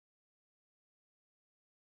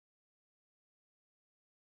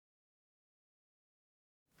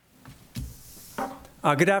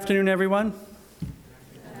Good afternoon, everyone.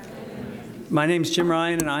 My name is Jim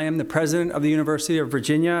Ryan, and I am the president of the University of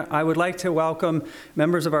Virginia. I would like to welcome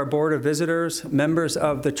members of our Board of Visitors, members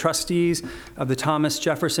of the trustees of the Thomas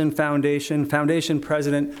Jefferson Foundation, Foundation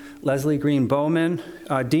President Leslie Green Bowman,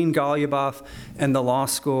 Dean Goluboff, and the law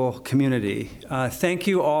school community. Thank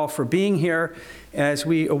you all for being here as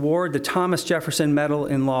we award the Thomas Jefferson Medal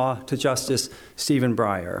in Law to Justice Stephen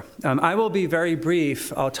Breyer. I will be very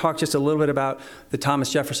brief. I'll talk just a little bit about the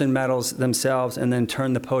Thomas Jefferson medals themselves and then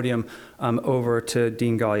turn the podium over to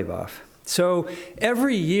Dean Goluboff. So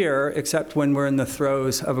every year, except when we're in the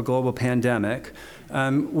throes of a global pandemic,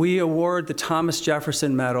 we award the Thomas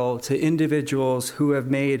Jefferson Medal to individuals who have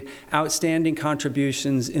made outstanding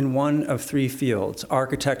contributions in one of three fields: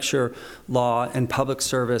 architecture, law, and public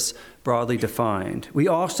service broadly defined. We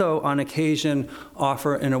also, on occasion,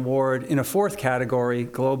 offer an award in a fourth category,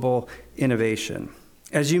 global innovation.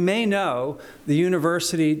 As you may know, the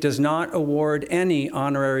university does not award any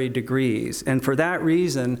honorary degrees, and for that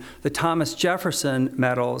reason, the Thomas Jefferson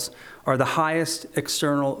medals are the highest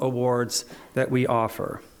external awards that we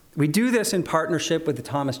offer. We do this in partnership with the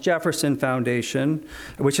Thomas Jefferson Foundation,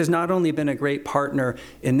 which has not only been a great partner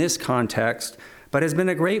in this context, but has been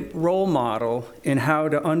a great role model in how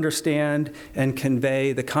to understand and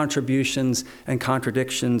convey the contributions and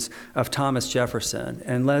contradictions of Thomas Jefferson.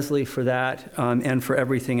 And Leslie, for that and for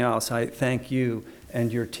everything else, I thank you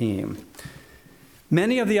and your team.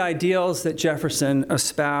 Many of the ideals that Jefferson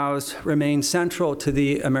espoused remain central to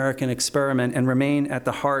the American experiment and remain at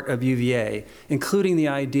the heart of UVA, including the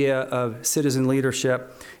idea of citizen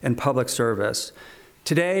leadership and public service.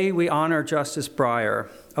 Today, we honor Justice Breyer,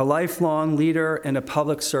 a lifelong leader and a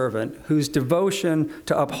public servant whose devotion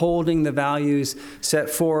to upholding the values set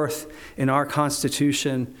forth in our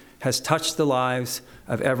Constitution has touched the lives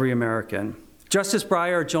of every American. Justice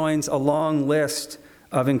Breyer joins a long list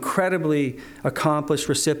of incredibly accomplished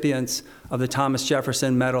recipients of the Thomas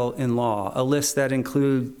Jefferson Medal in Law, a list that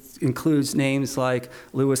includes names like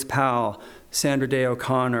Lewis Powell, Sandra Day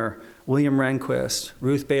O'Connor, William Rehnquist,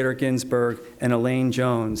 Ruth Bader Ginsburg, and Elaine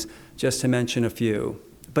Jones, just to mention a few.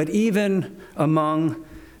 But even among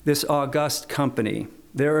this august company,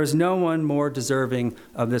 there is no one more deserving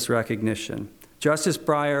of this recognition. Justice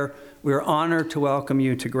Breyer, we are honored to welcome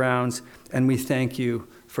you to grounds, and we thank you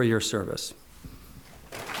for your service.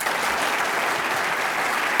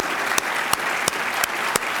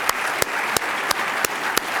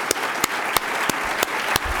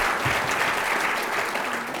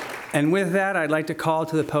 And with that, I'd like to call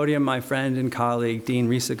to the podium my friend and colleague, Dean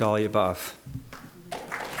Risa Goluboff.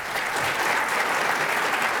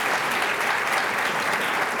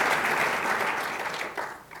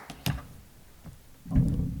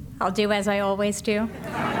 I'll do as I always do.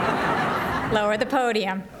 Lower the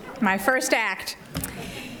podium. My first act.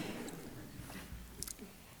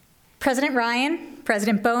 President Ryan,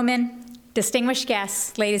 President Bowman, distinguished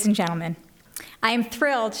guests, ladies and gentlemen, I am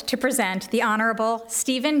thrilled to present the Honorable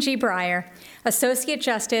Stephen G. Breyer, Associate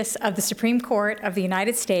Justice of the Supreme Court of the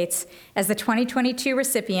United States, as the 2022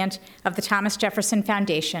 recipient of the Thomas Jefferson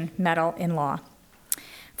Foundation Medal in Law.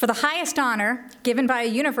 For the highest honor given by a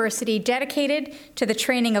university dedicated to the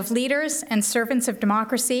training of leaders and servants of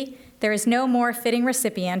democracy, there is no more fitting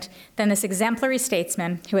recipient than this exemplary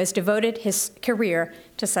statesman who has devoted his career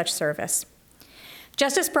to such service.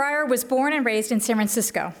 Justice Breyer was born and raised in San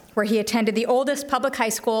Francisco, where he attended the oldest public high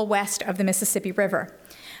school west of the Mississippi River.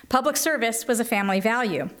 Public service was a family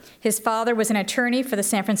value. His father was an attorney for the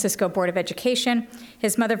San Francisco Board of Education.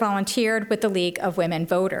 His mother volunteered with the League of Women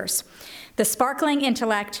Voters. The sparkling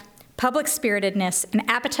intellect, public spiritedness, and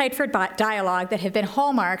appetite for dialogue that have been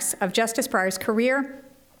hallmarks of Justice Breyer's career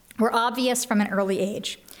were obvious from an early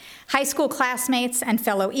age. High school classmates and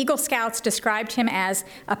fellow Eagle Scouts described him as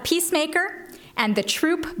a peacemaker and the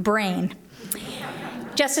troop brain.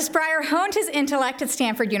 Justice Breyer honed his intellect at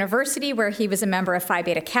Stanford University, where he was a member of Phi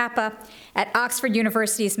Beta Kappa, at Oxford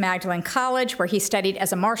University's Magdalen College, where he studied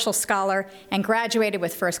as a Marshall Scholar and graduated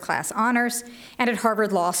with first-class honors, and at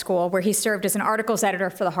Harvard Law School, where he served as an articles editor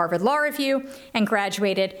for the Harvard Law Review and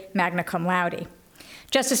graduated magna cum laude.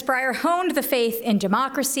 Justice Breyer honed the faith in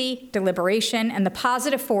democracy, deliberation, and the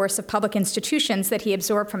positive force of public institutions that he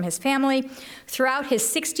absorbed from his family throughout his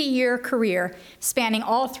 60-year career spanning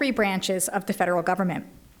all three branches of the federal government.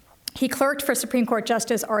 He clerked for Supreme Court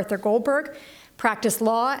Justice Arthur Goldberg, practiced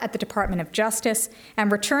law at the Department of Justice,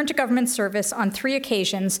 and returned to government service on 3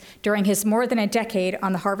 occasions during his more than a decade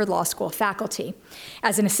on the Harvard Law School faculty,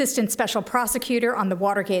 as an assistant special prosecutor on the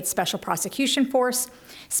Watergate Special Prosecution Force,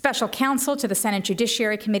 special counsel to the Senate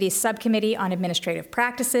Judiciary Committee's Subcommittee on Administrative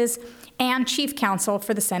Practices, and chief counsel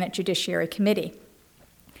for the Senate Judiciary Committee.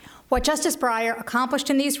 What Justice Breyer accomplished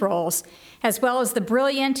in these roles, as well as the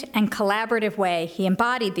brilliant and collaborative way he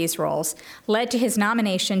embodied these roles, led to his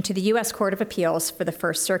nomination to the U.S. Court of Appeals for the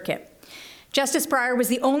First Circuit. Justice Breyer was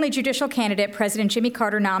the only judicial candidate President Jimmy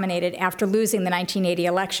Carter nominated after losing the 1980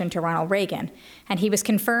 election to Ronald Reagan, and he was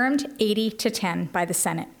confirmed 80-10 by the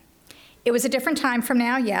Senate. It was a different time from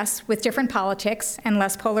now, yes, with different politics and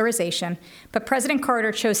less polarization, but President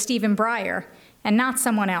Carter chose Stephen Breyer and not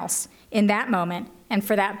someone else in that moment and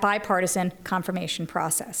for that bipartisan confirmation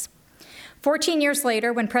process. 14 years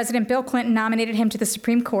later, when President Bill Clinton nominated him to the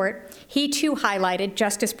Supreme Court, he too highlighted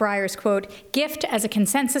Justice Breyer's, quote, gift as a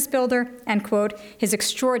consensus builder, and, quote, his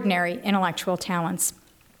extraordinary intellectual talents.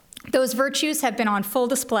 Those virtues have been on full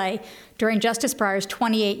display during Justice Breyer's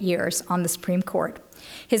 28 years on the Supreme Court.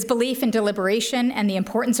 His belief in deliberation and the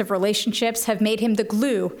importance of relationships have made him the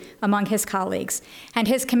glue among his colleagues, and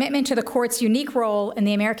his commitment to the court's unique role in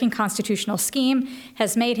the American constitutional scheme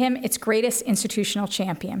has made him its greatest institutional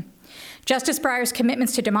champion. Justice Breyer's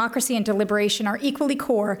commitments to democracy and deliberation are equally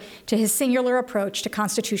core to his singular approach to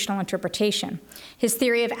constitutional interpretation. His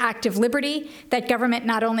theory of active liberty, that government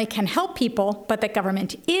not only can help people, but that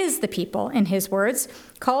government is the people, in his words,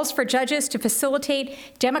 calls for judges to facilitate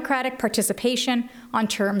democratic participation on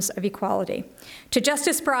terms of equality. To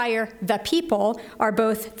Justice Breyer, the people are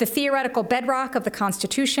both the theoretical bedrock of the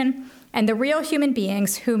Constitution and the real human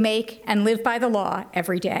beings who make and live by the law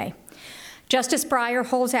every day. Justice Breyer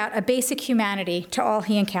holds out a basic humanity to all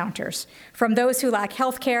he encounters, from those who lack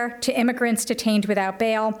health care to immigrants detained without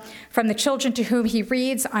bail, from the children to whom he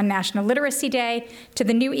reads on National Literacy Day to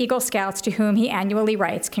the new Eagle Scouts to whom he annually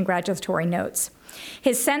writes congratulatory notes.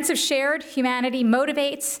 His sense of shared humanity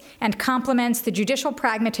motivates and complements the judicial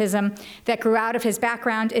pragmatism that grew out of his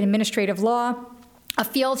background in administrative law, a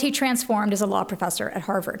field he transformed as a law professor at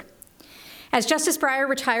Harvard. As Justice Breyer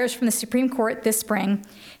retires from the Supreme Court this spring,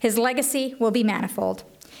 his legacy will be manifold.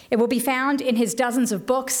 It will be found in his dozens of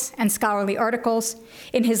books and scholarly articles,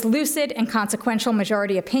 in his lucid and consequential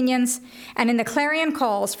majority opinions, and in the clarion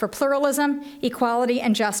calls for pluralism, equality,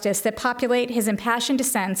 and justice that populate his impassioned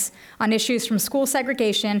dissents on issues from school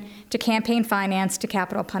segregation to campaign finance to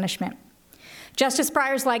capital punishment. Justice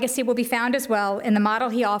Breyer's legacy will be found as well in the model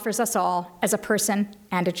he offers us all as a person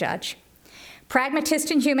and a judge.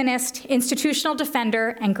 Pragmatist and humanist, institutional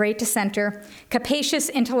defender and great dissenter, capacious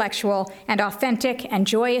intellectual, and authentic and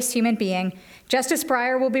joyous human being, Justice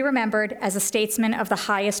Breyer will be remembered as a statesman of the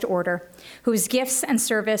highest order, whose gifts and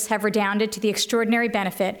service have redounded to the extraordinary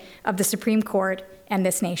benefit of the Supreme Court and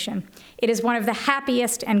this nation. It is one of the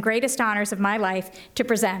happiest and greatest honors of my life to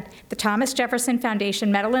present the Thomas Jefferson Foundation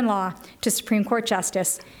Medal in Law to Supreme Court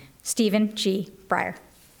Justice Stephen G. Breyer.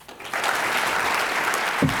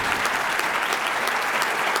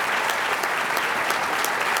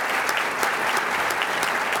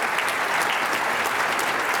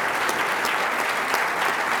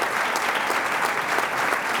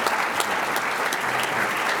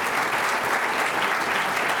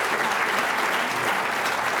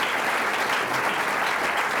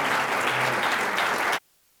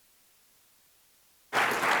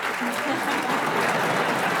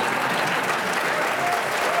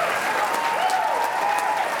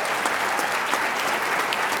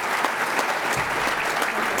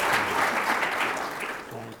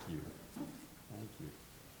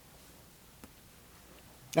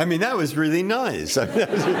 I mean, that was really nice.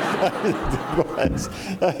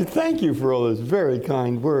 Thank you for all those very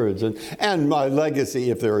kind words. And my legacy,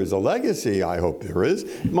 if there is a legacy, I hope there is,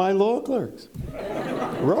 my law clerks.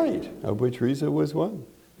 Right, of which Risa was one.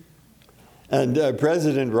 And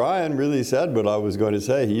President Ryan really said what I was going to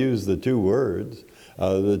say. He used the two words.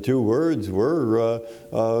 The two words were,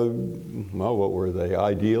 well, what were they?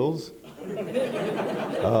 Ideals,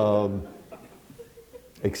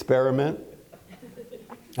 experiment.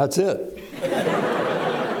 That's it.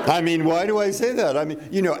 I mean, why do I say that? I mean,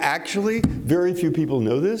 you know, actually, very few people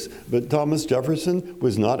know this, but Thomas Jefferson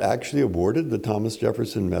was not actually awarded the Thomas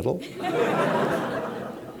Jefferson Medal.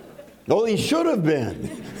 Oh, he should have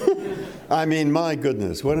been. I mean, my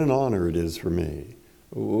goodness, what an honor it is for me.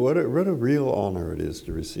 What a real honor it is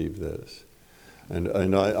to receive this.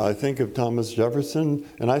 And I think of Thomas Jefferson,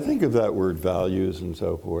 and I think of that word values and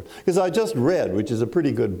so forth. Because I just read, which is a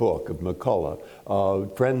pretty good book of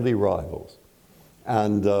McCullough, Friendly Rivals,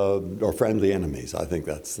 and or Friendly Enemies, I think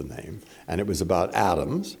that's the name. And it was about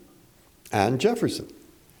Adams and Jefferson.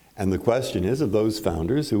 And the question is, of those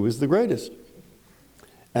founders, who was the greatest?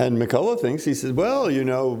 And McCullough thinks, he says, well,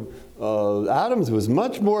 Adams was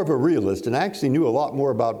much more of a realist and actually knew a lot more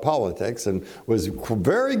about politics and was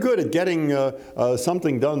very good at getting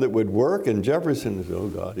something done that would work. And Jefferson is, oh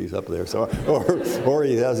God, he's up there. So, or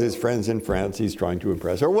he has his friends in France he's trying to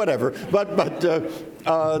impress, or whatever. But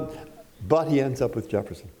he ends up with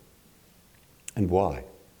Jefferson. And why?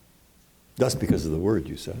 Just because of the word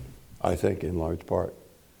you said, I think, in large part,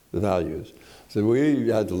 the values. So we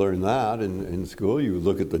had to learn that in school. You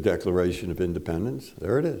look at the Declaration of Independence.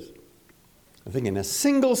 There it is. I think in a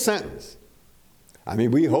single sentence. I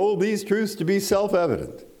mean, we hold these truths to be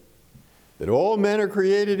self-evident. That all men are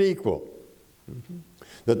created equal. Mm-hmm.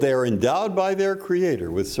 That they are endowed by their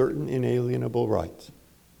Creator with certain inalienable rights.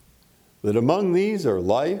 That among these are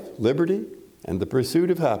life, liberty, and the pursuit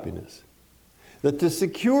of happiness. That to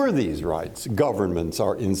secure these rights, governments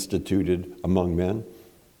are instituted among men,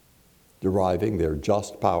 deriving their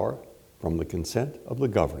just power from the consent of the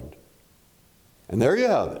governed. And there you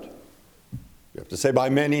have it. You have to say by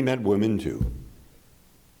men, he meant women too.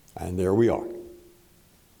 And there we are.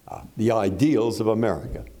 The ideals of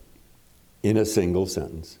America in a single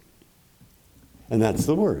sentence. And that's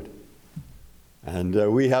the word.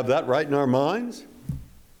 And we have that right in our minds.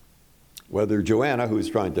 Whether Joanna, who's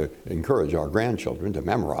trying to encourage our grandchildren to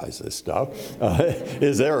memorize this stuff,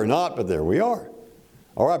 is there or not, but there we are.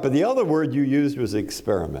 All right, but the other word you used was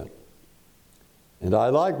experiment. And I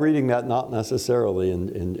like reading that not necessarily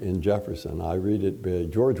in Jefferson. I read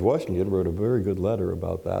it, George Washington wrote a very good letter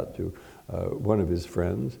about that to one of his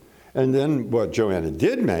friends. And then what Joanna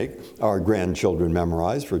did make our grandchildren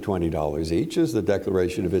memorize for $20 each is the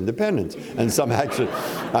Declaration of Independence. And some actually,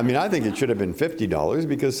 I mean, I think it should have been $50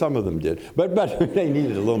 because some of them did. But they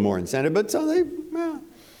needed a little more incentive, but so they, yeah.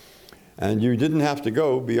 And you didn't have to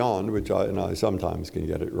go beyond, which I sometimes can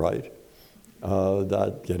get it right,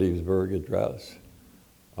 that Gettysburg Address,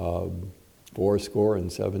 7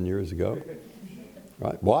 years ago.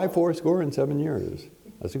 Right? Why 7 years?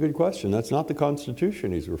 That's a good question. That's not the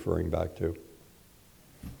Constitution he's referring back to.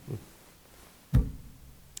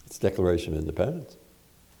 It's Declaration of Independence.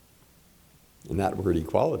 And that word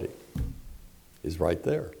equality is right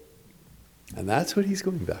there. And that's what he's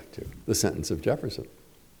going back to, the sentence of Jefferson.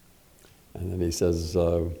 And then he says,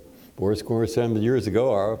 7 years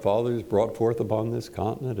ago, our fathers brought forth upon this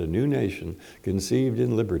continent a new nation conceived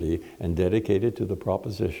in liberty and dedicated to the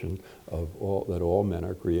proposition of that all men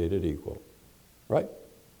are created equal. Right?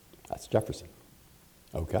 That's Jefferson.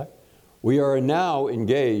 Okay? We are now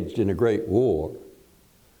engaged in a great war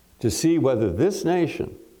to see whether this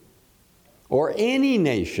nation or any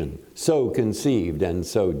nation so conceived and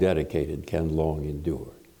so dedicated can long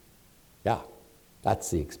endure. Yeah, that's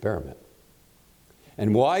the experiment.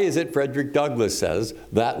 And why is it, Frederick Douglass says,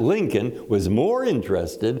 that Lincoln was more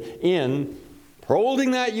interested in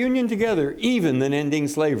holding that Union together even than ending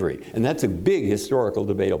slavery? And that's a big historical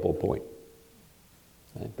debatable point.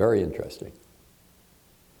 Very interesting.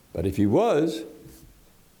 But if he was,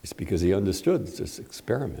 it's because he understood this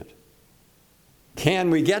experiment. Can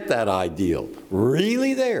we get that ideal?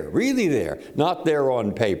 Really there, not there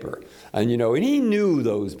on paper. And and he knew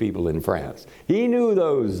those people in France. He knew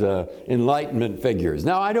those Enlightenment figures.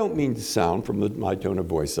 Now, I don't mean to sound from my tone of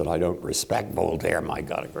voice that I don't respect Voltaire, my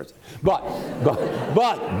God, of course. But,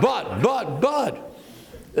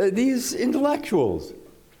 these intellectuals,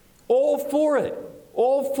 all for it,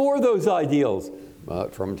 all for those ideals.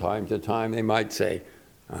 But from time to time, they might say,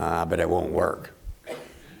 but it won't work.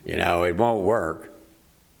 It won't work.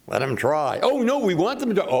 Let them try. Oh, no, we want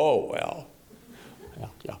them to. Oh, well.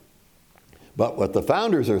 Yeah. But what the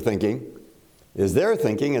founders are thinking is they're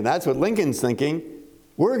thinking, and that's what Lincoln's thinking,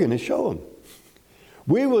 we're going to show them.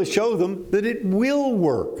 We will show them that it will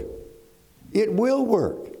work. It will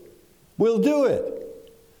work. We'll do it.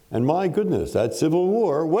 And my goodness, that Civil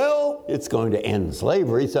War, well, it's going to end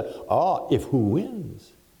slavery. So, if who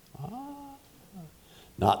wins?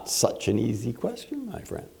 Not such an easy question, my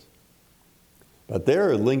friends. But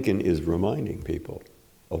there, Lincoln is reminding people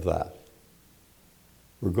of that.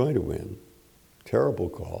 We're going to win. Terrible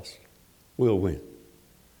cost. We'll win.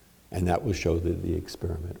 And that will show that the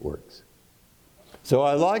experiment works. So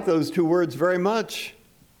I like those two words very much,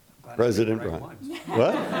 President Ryan.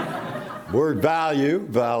 What? Word value,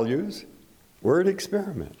 values. Word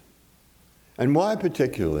experiment. And why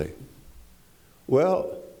particularly?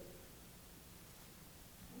 Well,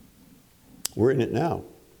 we're in it now,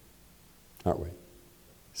 aren't we?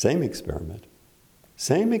 Same experiment.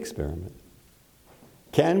 Same experiment.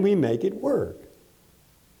 Can we make it work?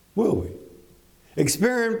 Will we?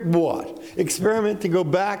 Experiment what? Experiment to go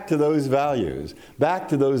back to those values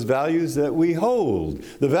that we hold.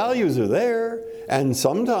 The values are there, and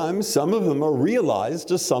sometimes some of them are realized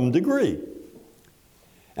to some degree.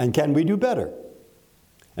 And can we do better?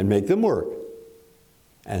 And make them work?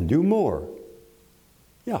 And do more?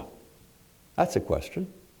 Yeah, that's a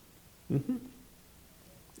question.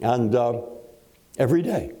 And every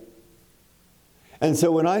day. And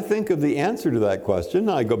so when I think of the answer to that question,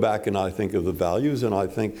 I go back and I think of the values, and I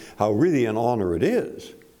think how really an honor it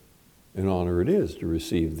is to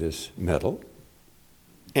receive this medal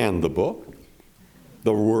and the book,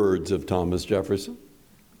 the words of Thomas Jefferson.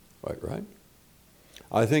 Quite right.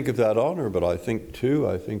 I think of that honor, but I think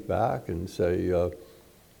back and say,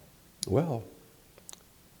 well,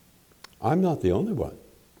 I'm not the only one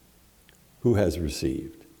who has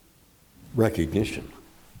received recognition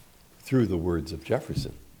through the words of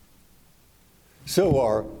Jefferson. So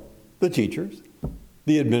are the teachers,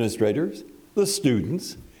 the administrators, the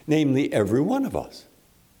students, namely every one of us.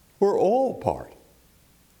 We're all part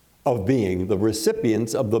of being the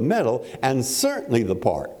recipients of the medal, and certainly the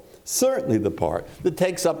part that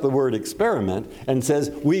takes up the word experiment and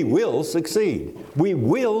says, we will succeed. We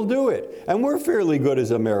will do it. And we're fairly good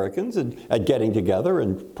as Americans at getting together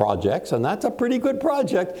in projects, and that's a pretty good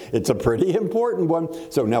project. It's a pretty important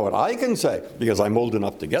one. So now what I can say, because I'm old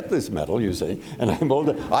enough to get this medal, you see, and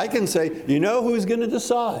I can say, you know who's going to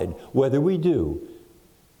decide whether we do?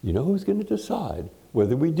 You know who's going to decide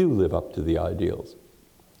whether we do live up to the ideals?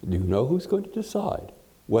 Do you know who's going to decide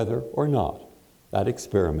whether or not that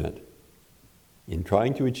experiment in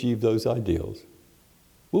trying to achieve those ideals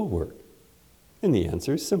will work? And the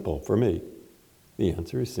answer is simple for me. The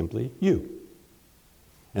answer is simply you.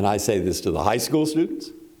 And I say this to the high school students.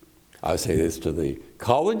 I say this to the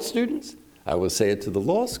college students. I will say it to the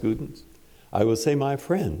law students. I will say, my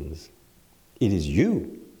friends, it is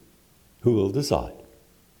you who will decide.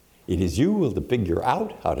 It is you who will figure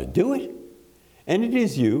out how to do it. And it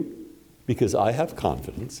is you, because I have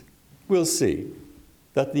confidence, will see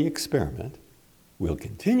that the experiment will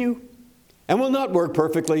continue and will not work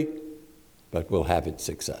perfectly, but will have its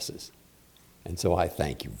successes. And so I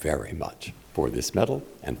thank you very much for this medal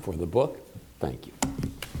and for the book. Thank you.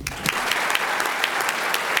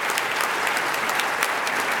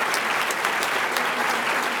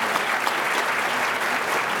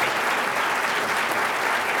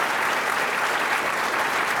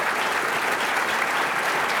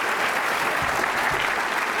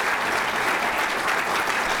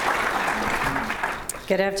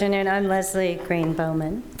 Good afternoon. I'm Leslie Green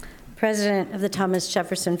Bowman, president of the Thomas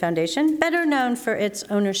Jefferson Foundation, better known for its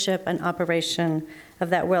ownership and operation of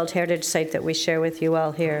that World Heritage Site that we share with you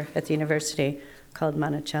all here at the university called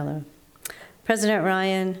Monticello. President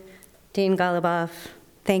Ryan, Dean Goluboff,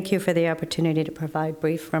 thank you for the opportunity to provide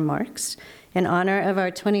brief remarks in honor of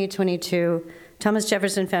our 2022 Thomas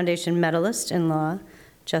Jefferson Foundation medalist in law,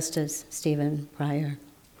 Justice Stephen Breyer.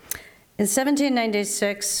 In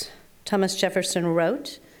 1796, Thomas Jefferson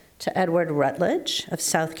wrote to Edward Rutledge of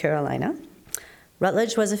South Carolina.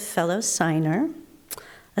 Rutledge was a fellow signer,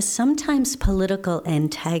 a sometimes political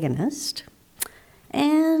antagonist,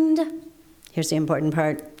 and, here's the important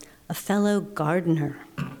part, a fellow gardener.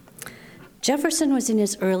 Jefferson was in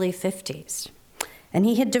his early 50s, and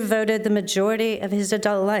he had devoted the majority of his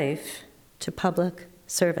adult life to public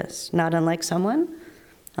service, not unlike someone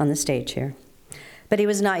on the stage here. But he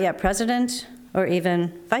was not yet president or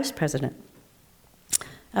even vice president.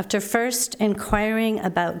 After first inquiring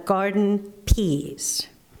about garden peas,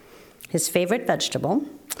 his favorite vegetable,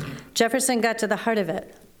 Jefferson got to the heart of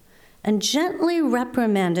it and gently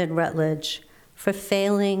reprimanded Rutledge for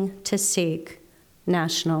failing to seek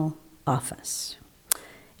national office.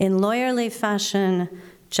 In lawyerly fashion,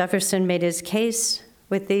 Jefferson made his case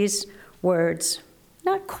with these words,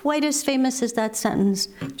 not quite as famous as that sentence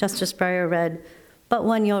Justice Breyer read, but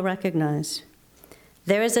one you'll recognize.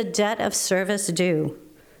 There is a debt of service due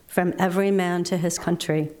from every man to his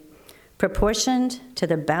country, proportioned to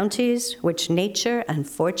the bounties which nature and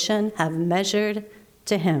fortune have measured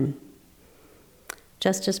to him.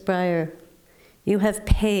 Justice Breyer, you have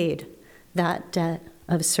paid that debt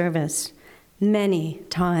of service many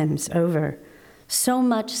times over, so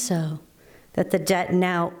much so that the debt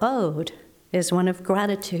now owed is one of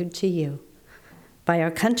gratitude to you by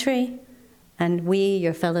our country and we,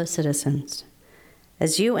 your fellow citizens.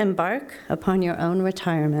 As you embark upon your own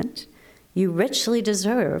retirement, you richly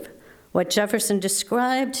deserve what Jefferson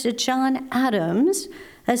described to John Adams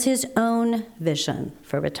as his own vision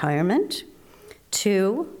for retirement: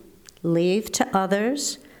 to leave to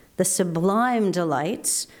others the sublime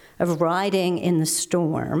delights of riding in the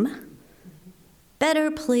storm, better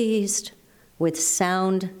pleased with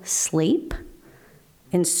sound sleep,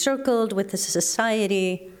 encircled with the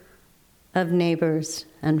society of neighbors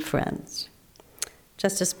and friends.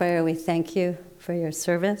 Justice Breyer, we thank you for your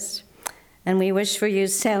service, and we wish for you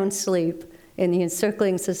sound sleep in the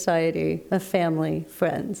encircling society of family,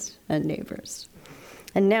 friends, and neighbors.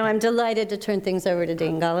 And now I'm delighted to turn things over to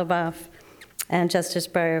Dean Goluboff and Justice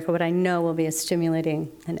Breyer for what I know will be a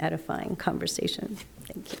stimulating and edifying conversation.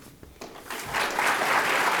 Thank you.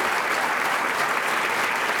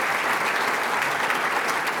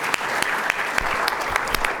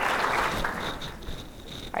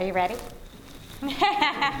 Are you ready?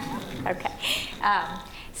 Okay.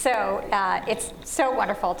 So it's so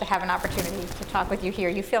wonderful to have an opportunity to talk with you here.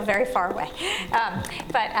 You feel very far away.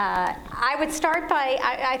 But I would start by,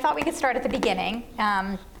 I thought we could start at the beginning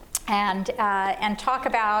and talk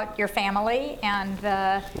about your family and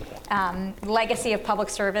the legacy of public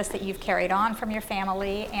service that you've carried on from your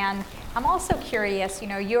family. And I'm also curious,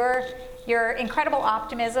 your incredible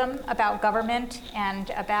optimism about government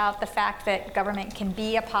and about the fact that government can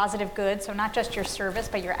be a positive good, so not just your service,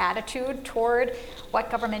 but your attitude toward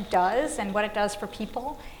what government does and what it does for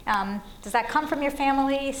people. Does that come from your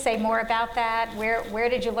family? Say more about that. Where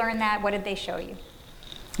did you learn that? What did they show you?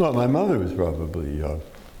 Well, my mother was probably,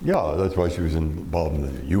 that's why she was involved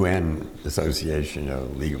in the UN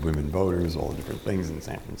Association, League of Women Voters, all the different things in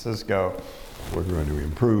San Francisco. We're going to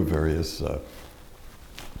improve various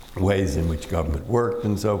ways in which government worked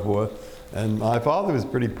and so forth. And my father was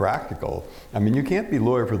pretty practical. I mean, you can't be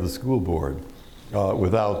lawyer for the school board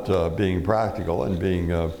without being practical and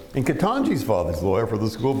being, and Ketanji's father's lawyer for the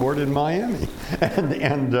school board in Miami.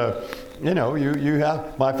 You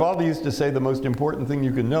have, my father used to say the most important thing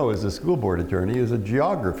you can know as a school board attorney is a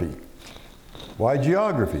geography. Why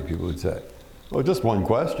geography, people would say? Well, just one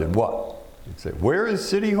question, what? You'd say, where is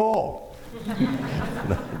City Hall?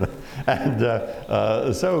 And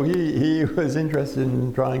so he was interested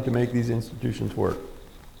in trying to make these institutions work.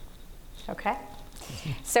 Okay.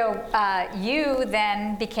 So you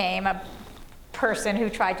then became a person who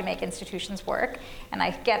tried to make institutions work, and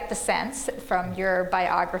I get the sense from your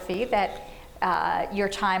biography that your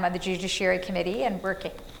time on the Judiciary Committee and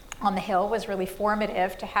working on the Hill was really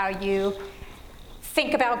formative to how you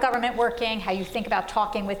think about government working, how you think about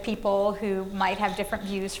talking with people who might have different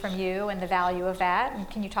views from you and the value of that. And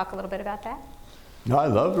can you talk a little bit about that? No, I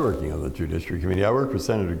loved working on the Judiciary Committee. I worked for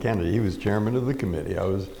Senator Kennedy. He was chairman of the committee. I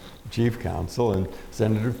was chief counsel, and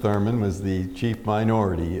Senator Thurmond was the chief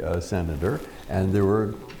minority senator. And there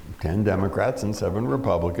were 10 Democrats and 7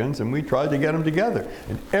 Republicans, and we tried to get them together.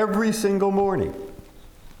 And every single morning,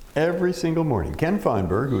 Ken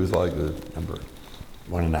Feinberg, who was like the number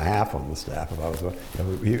 1.5 on the staff,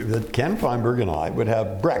 Ken Feinberg and I would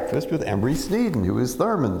have breakfast with Emory Sneeden, who was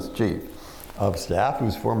Thurmond's chief of staff, who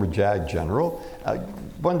was former JAG general, a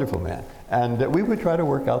wonderful man. And we would try to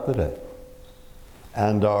work out the day.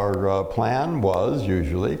 And our plan was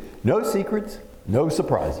usually no secrets, no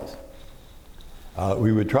surprises.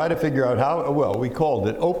 We would try to figure out how, well, we called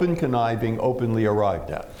it open conniving, openly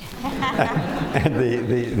arrived at. And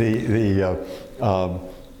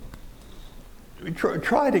we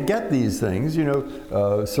try to get these things,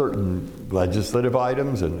 certain legislative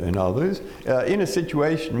items and others, in a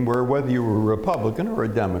situation where whether you were a Republican or a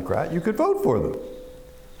Democrat, you could vote for them.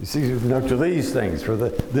 You see, to these things,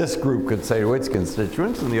 this group could say to its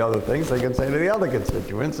constituents, and the other things they could say to the other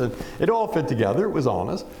constituents, and it all fit together. It was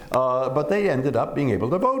honest, but they ended up being able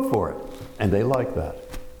to vote for it, and they liked that.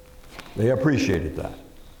 They appreciated that.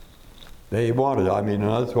 They wanted, and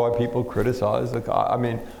that's why people criticize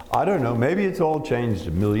I don't know, maybe it's all changed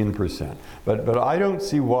 1,000,000%, but I don't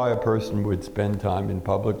see why a person would spend time in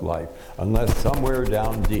public life unless somewhere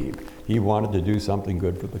down deep he wanted to do something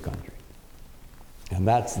good for the country. And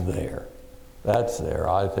that's there. That's there.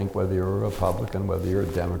 I think whether you're a Republican, whether you're a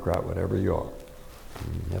Democrat, whatever you are,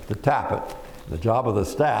 you have to tap it. The job of the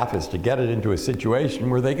staff is to get it into a situation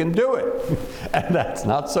where they can do it. And that's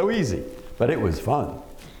not so easy, but it was fun.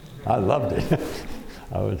 I loved it.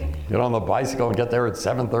 I would get on the bicycle and get there at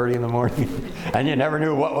 7:30 in the morning, and you never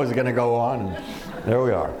knew what was going to go on. And there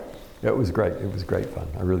we are. It was great. It was great fun.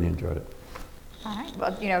 I really enjoyed it. All right.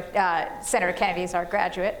 Well, Senator Kennedy is our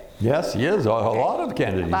graduate. Yes, he is. A lot of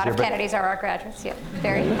Kennedys. A lot of Kennedys are our graduates. Yeah,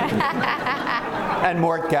 very. And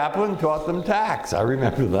Mort Kaplan taught them tax. I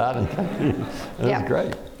remember that. It was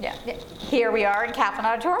great. Yeah. Here we are in Kaplan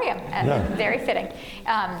Auditorium, and very fitting.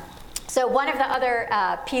 So one of the other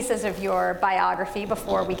pieces of your biography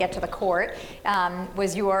before we get to the court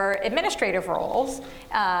was your administrative roles,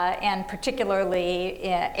 and particularly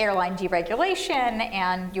airline deregulation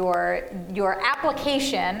and your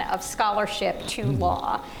application of scholarship to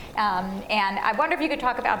law. And I wonder if you could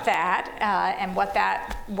talk about that and what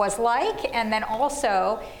that was like, and then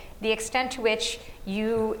also the extent to which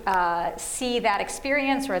you see that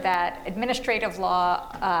experience or that administrative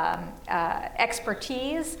law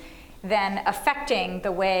expertise then affecting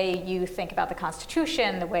the way you think about the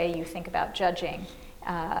Constitution, the way you think about judging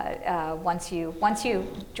once you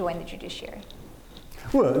join the judiciary.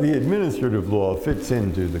 Well, the administrative law fits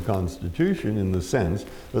into the Constitution in the sense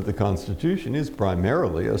that the Constitution is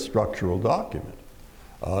primarily a structural document.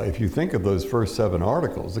 If you think of those first 7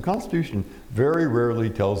 articles, the Constitution very rarely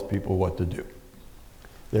tells people what to do.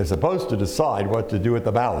 They're supposed to decide what to do at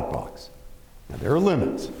the ballot box. Now, there are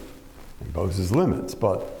limits. Imposes limits,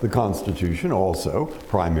 but the Constitution also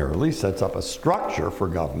primarily sets up a structure for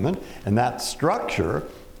government, and that structure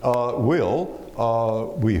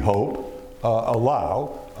will, we hope,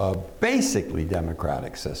 allow a basically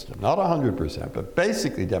democratic system, not 100%, but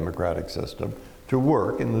basically democratic system to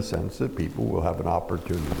work in the sense that people will have an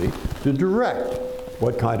opportunity to direct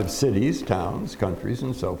what kind of cities, towns, countries,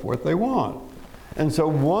 and so forth they want. And so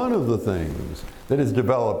one of the things that is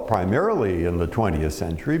developed primarily in the 20th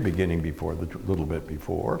century, beginning before a little bit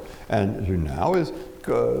before, and to now is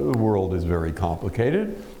the world is very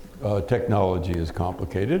complicated. Technology is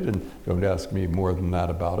complicated, and don't ask me more than that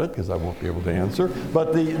about it because I won't be able to answer. But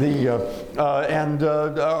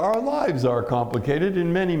our lives are complicated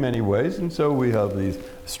in many, many ways, and so we have these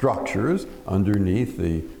structures underneath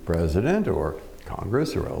the president or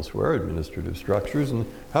Congress or elsewhere, administrative structures, and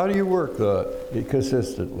how do you work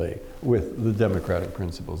consistently with the democratic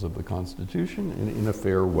principles of the Constitution in a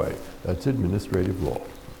fair way? That's administrative law.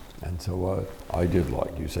 And so I did,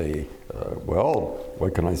 like you say, well,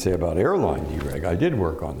 what can I say about airline dereg? I did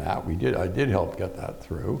work on that. I did help get that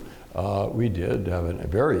through. We did have a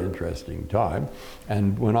very interesting time.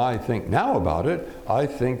 And when I think now about it, I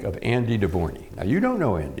think of Andy Dvorny. Now, you don't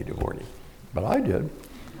know Andy Dvorny, but I did.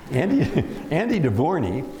 Andy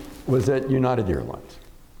Dvorny was at United Airlines.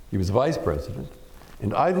 He was vice president.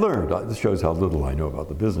 And I learned, this shows how little I know about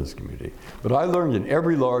the business community, but I learned in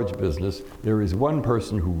every large business there is one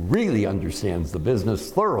person who really understands the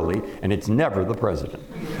business thoroughly, and it's never the president.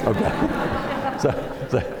 Okay.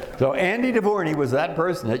 So Andy Dvorny was that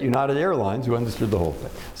person at United Airlines who understood the whole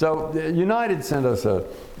thing. So United sent us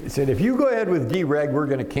said, if you go ahead with dereg, we're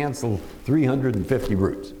going to cancel 350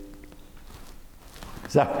 routes.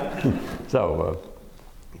 So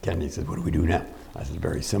Kennedy said, what do we do now? I said,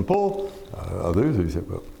 very simple. Others, he said,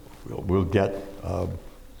 well, we'll get,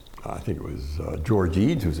 I think it was George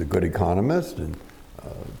Eads, who's a good economist, and a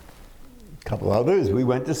couple others. We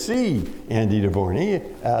went to see Andy Dvorny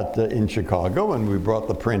in Chicago, and we brought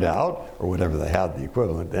the printout, or whatever they had, the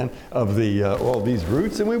equivalent then, of all these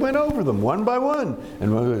routes, and we went over them one by one.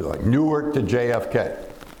 And we were like Newark to JFK.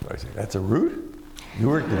 So I said, that's a route?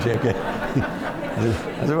 Newark to JFK.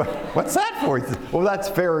 I said, what's that for? He said, well, that's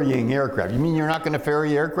ferrying aircraft. You mean you're not going to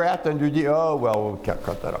ferry aircraft under oh, well, we'll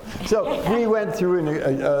cut that off. So we went through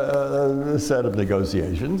a set of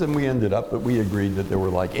negotiations, and we ended up that we agreed that there were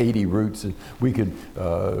like 80 routes, and we could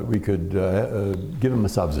give them a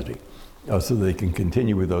subsidy. So they can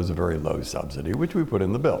continue with those, a very low subsidy, which we put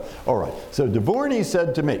in the bill. All right, so Dvorny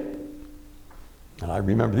said to me, and I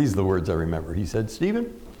remember, these are the words I remember. He said,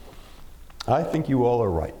 Stephen, I think you all are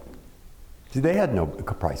right. See, they had no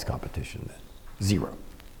price competition then, zero.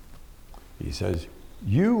 He says,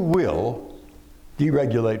 you will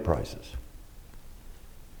deregulate prices,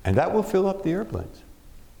 and that will fill up the airplanes.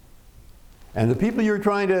 And the people you're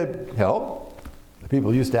trying to help, the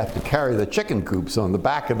people who used to have to carry the chicken coops on the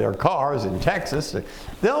back of their cars in Texas,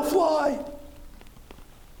 they'll fly.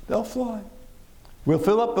 They'll fly. We'll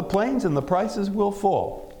fill up the planes and the prices will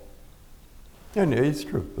fall. And it's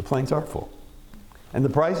true, the planes are full. And the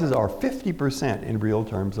prices are 50% in real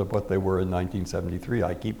terms of what they were in 1973.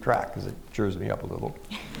 I keep track because it cheers me up a little.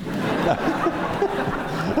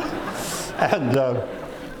 And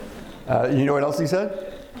you know what else he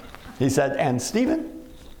said? He said, and Stephen,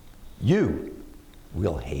 you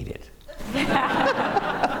will hate it.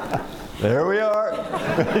 There we are.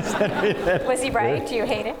 Was he right? Do you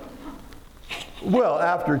hate it? Well,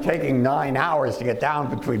 after taking 9 hours to get down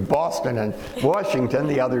between Boston and Washington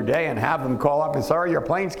the other day and have them call up and, sorry, your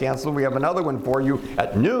plane's canceled, we have another one for you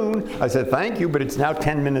at noon. I said, thank you, but it's now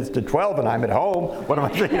 10 minutes to 12 and I'm at home. What am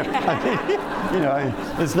I saying?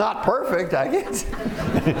 It's not perfect, I guess.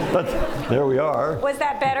 But there we are. Was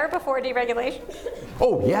that better before deregulation?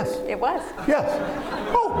 Oh, yes. It was. Yes.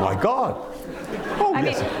 Oh, my God. Oh, I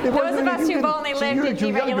mean, yes. those of us who've only lived in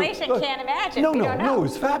deregulation can't imagine. We don't know. No,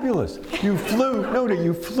 it's fabulous. You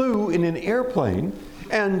flew in an airplane,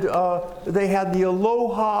 and they had the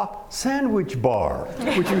Aloha sandwich bar,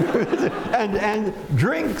 which and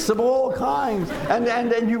drinks of all kinds,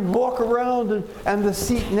 and you walk around, and the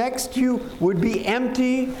seat next to you would be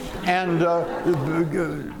empty. And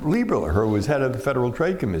Lieberler, who was head of the Federal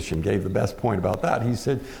Trade Commission, gave the best point about that. He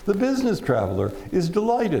said, the business traveler is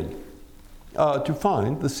delighted to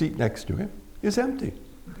find the seat next to him is empty.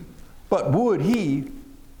 But would he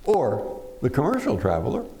or the commercial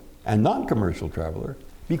traveler and non-commercial traveler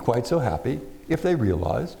be quite so happy if they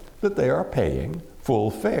realized that they are paying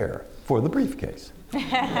full fare for the briefcase?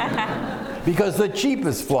 Because the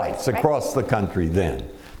cheapest flights across the country then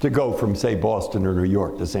to go from, say, Boston or New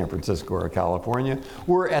York to San Francisco or California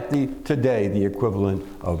were today the equivalent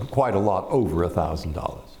of quite a lot over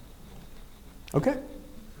 $1,000. Okay?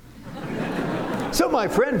 So my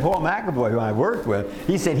friend Paul McAvoy, who I worked with,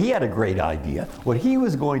 he said he had a great idea. What he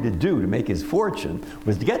was going to do to make his fortune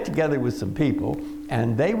was to get together with some people,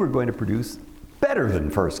 and they were going to produce better than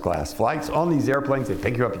first class flights on these airplanes. They'd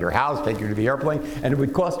pick you up at your house, take you to the airplane, and it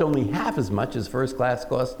would cost only half as much as first class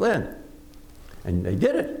cost then. And they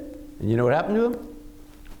did it. And you know what happened to them?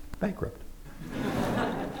 Bankrupt.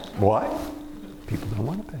 Why? People don't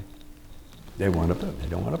want to pay. They want to pay. They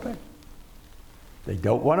don't want to pay. They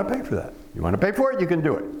don't want to pay for that. You want to pay for it, you can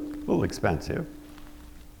do it. A little expensive.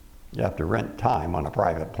 You have to rent time on a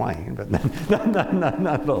private plane, but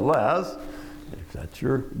nonetheless, if that's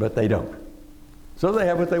but they don't. So they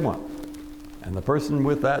have what they want. And the person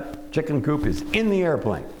with that chicken coop is in the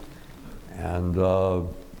airplane. And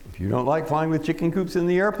if you don't like flying with chicken coops in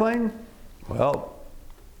the airplane, well,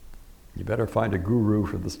 you better find a guru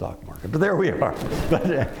for the stock market. But there we are.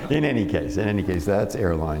 But in any case, that's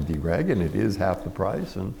airline dereg, and it is half the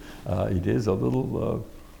price, and it is a little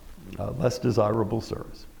less desirable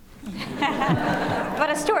service. But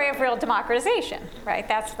a story of real democratization, right?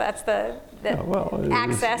 That's the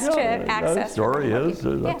access to access. The story is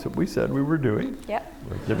that's what we said we were doing. Yep.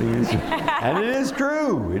 We're giving these, and it is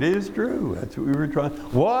true. It is true. That's what we were trying.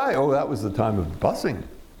 Why? Oh, that was the time of busing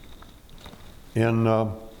in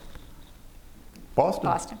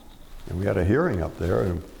Boston. And we had a hearing up there,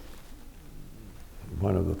 and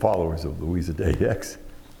one of the followers of Louisa Day Hicks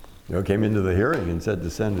came into the hearing and said to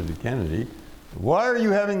Senator Kennedy, "Why are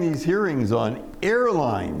you having these hearings on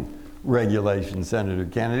airline regulation, Senator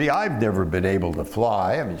Kennedy? I've never been able to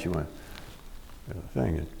fly." I mean, she went,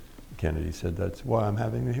 thing. And Kennedy said, "That's why I'm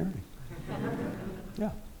having the hearing."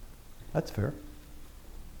 Yeah, that's fair.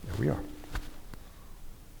 There we are.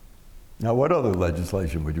 Now, what other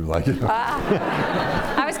legislation would you like to know?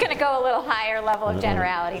 I was going to go a little higher level of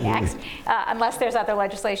generality next, unless there's other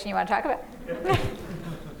legislation you want to talk about.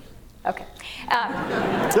 Okay.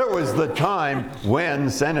 There was the time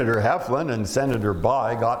when Senator Heflin and Senator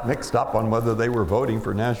Bayh got mixed up on whether they were voting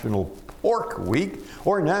for National Pork Week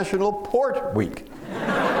or National Port Week.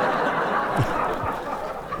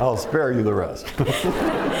 I'll spare you the rest.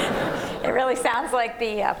 It really sounds like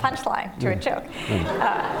the punchline to a joke.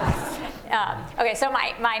 Okay, so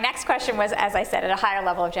my next question was, as I said, at a higher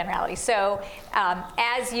level of generality. So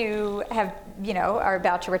as you have, are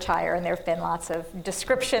about to retire, and there have been lots of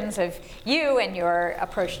descriptions of you and your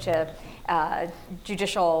approach to the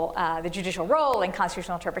judicial role in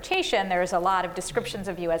constitutional interpretation, there's a lot of descriptions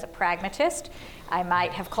of you as a pragmatist. I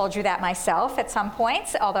might have called you that myself at some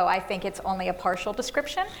points, although I think it's only a partial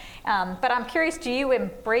description. But I'm curious, do you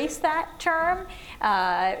embrace that term?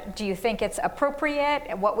 Do you think it's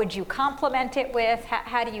appropriate? What would you complement it with?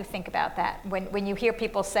 How do you think about that when you hear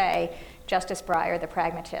people say, Justice Breyer, the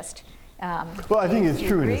pragmatist? Well, I think it's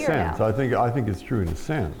true in a sense. No? I think it's true in a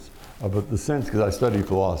sense. But the sense, because I studied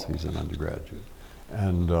philosophy as an undergraduate.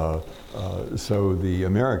 And so the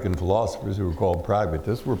American philosophers who were called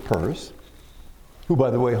pragmatists were Peirce, who, by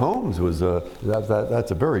the way, Holmes was,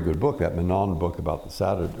 that's a very good book, that Manon book about the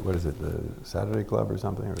the Saturday Club or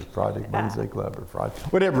something, or Wednesday Club, or Friday,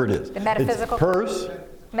 whatever it is. The Metaphysical Club? Peirce.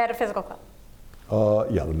 Metaphysical Club.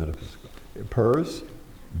 Yeah, the Metaphysical Club. Peirce,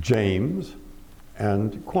 James,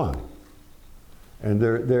 and Quine. And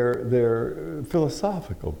they're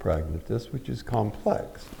philosophical pragmatists, which is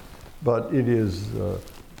complex. But it is,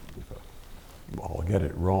 I'll get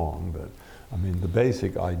it wrong, but I mean, the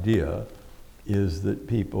basic idea is that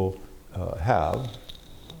people have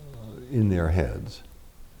in their heads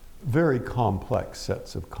very complex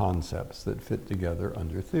sets of concepts that fit together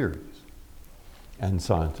under theories. And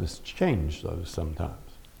scientists change those sometimes.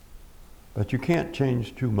 But you can't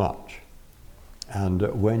change too much. And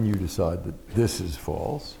when you decide that this is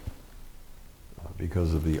false,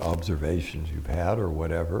 because of the observations you've had or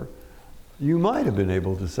whatever, you might have been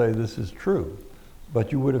able to say this is true,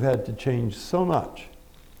 but you would have had to change so much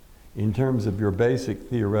in terms of your basic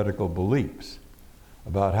theoretical beliefs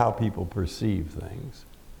about how people perceive things,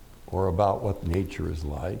 or about what nature is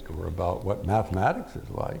like, or about what mathematics is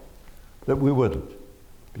like, that we wouldn't,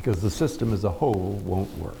 because the system as a whole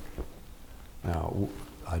won't work. Now,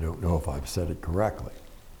 I don't know if I've said it correctly,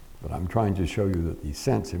 but I'm trying to show you that the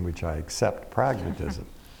sense in which I accept pragmatism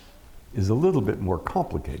is a little bit more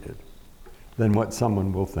complicated than what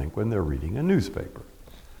someone will think when they're reading a newspaper.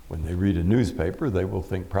 When they read a newspaper, they will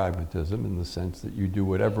think pragmatism in the sense that you do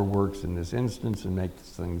whatever works in this instance and makes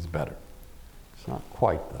things better. It's not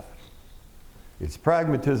quite that. It's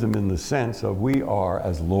pragmatism in the sense of we are,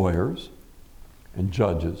 as lawyers and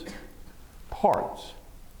judges, parts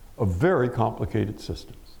of very complicated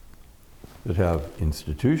systems that have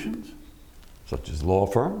institutions, such as law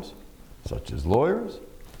firms, such as lawyers,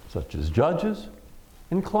 such as judges,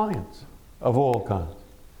 and clients of all kinds,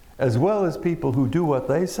 as well as people who do what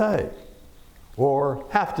they say, or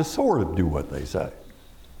have to sort of do what they say.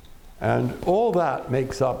 And all that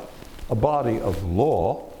makes up a body of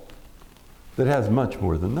law that has much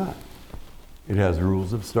more than that. It has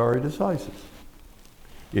rules of stare decisis.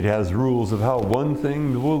 It has rules of how one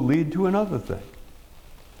thing will lead to another thing.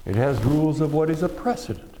 It has rules of what is a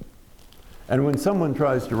precedent. And when someone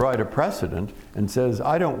tries to write a precedent and says,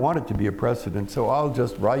 I don't want it to be a precedent, so I'll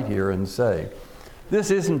just write here and say,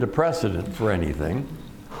 this isn't a precedent for anything.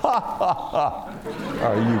 Ha ha ha!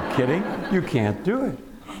 Are you kidding? You can't do it.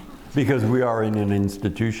 Because we are in an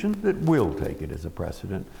institution that will take it as a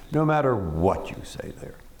precedent, no matter what you say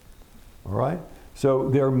there. All right? So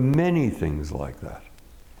there are many things like that.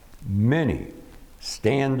 Many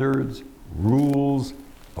standards, rules,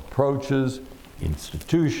 approaches,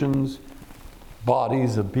 institutions,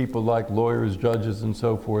 bodies of people like lawyers, judges, and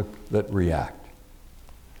so forth that react.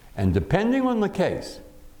 And depending on the case,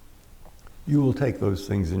 you will take those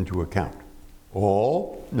things into account.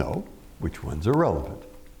 All? No. Which ones are relevant?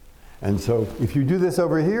 And so if you do this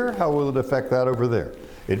over here, how will it affect that over there?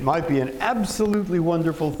 It might be an absolutely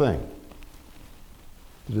wonderful thing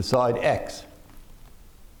to decide X.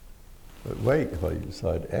 But wait, if I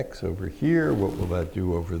decide X over here, what will that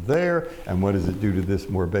do over there? And what does it do to this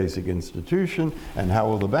more basic institution? And how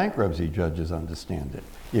will the bankruptcy judges understand it?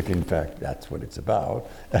 If in fact that's what it's about.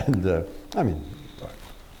 And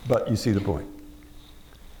but you see the point.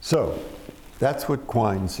 So that's what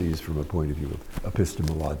Quine sees from a point of view of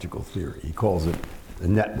epistemological theory. He calls it a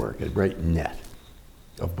network, a great net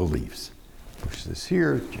of beliefs. Push this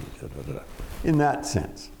here, change that. In that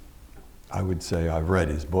sense, I would say I've read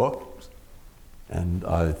his book, and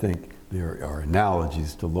I think there are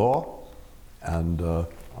analogies to law, and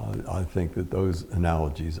I think that those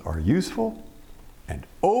analogies are useful. And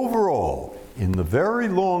overall, in the very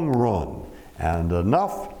long run, and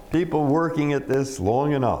enough people working at this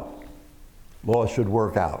long enough, law should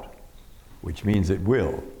work out, which means it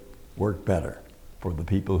will work better for the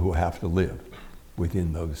people who have to live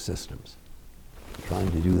within those systems.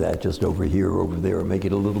 Trying to do that just over here, over there, and make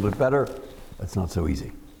it a little bit better, that's not so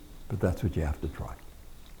easy. But that's what you have to try.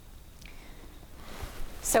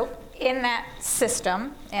 So in that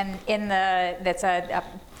system, and that's a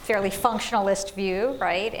fairly functionalist view,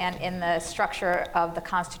 right, and in the structure of the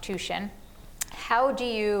Constitution, how do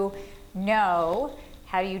you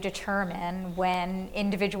determine when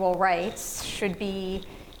individual rights should be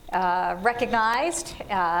recognized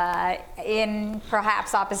in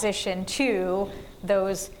perhaps opposition to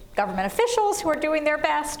those government officials who are doing their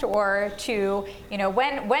best, or to,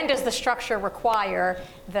 when does the structure require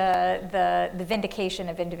the vindication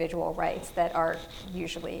of individual rights that are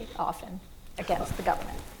usually often against the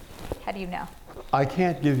government? How do you know? I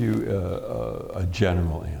can't give you a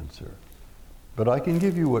general answer, but I can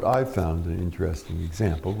give you what I've found an interesting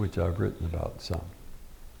example, which I've written about some.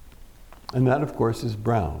 And that, of course, is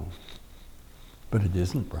Brown. But it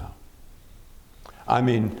isn't Brown. I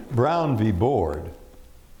mean, Brown v. Board,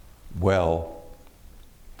 well,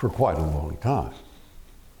 for quite a long time,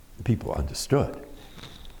 people understood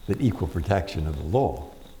that equal protection of the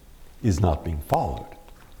law is not being followed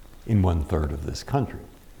in 1/3 of this country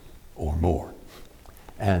or more.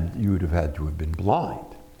 And you would have had to have been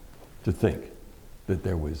blind to think that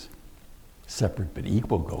there was separate but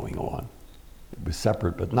equal going on. It was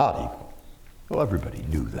separate but not equal. Well, everybody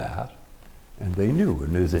knew that. And they knew.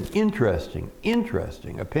 And there's an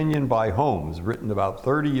interesting opinion by Holmes, written about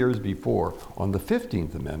 30 years before, on the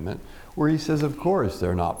 15th Amendment, where he says, of course,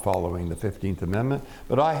 they're not following the 15th Amendment,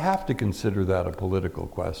 but I have to consider that a political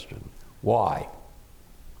question. Why?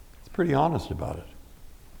 He's pretty honest about it.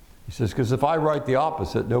 He says, because if I write the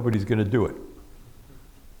opposite, nobody's going to do it.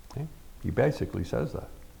 Okay? He basically says that.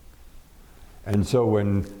 And so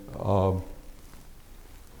when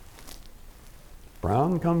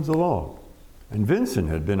Brown comes along, and Vinson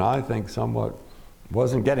had been, I think,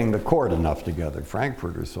 wasn't getting the court enough together.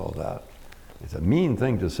 Frankfurters saw that. It's a mean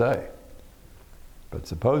thing to say. But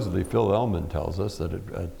supposedly Phil Elman tells us that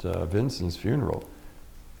at Vinson's funeral,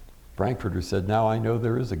 Frankfurter said, now I know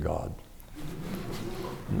there is a God.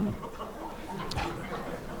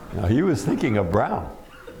 Now he was thinking of Brown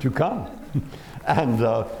to come. And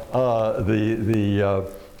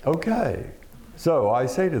okay. So I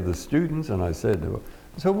say to the students, and I said to them,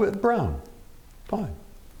 so with Brown, fine.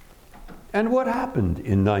 And what happened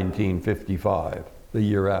in 1955, the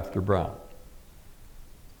year after Brown?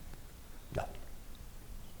 Nothing.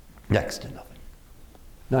 Next to nothing.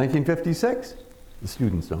 1956, the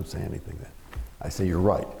students don't say anything then. I say, you're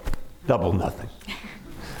right, double nothing.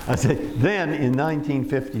 I say, then in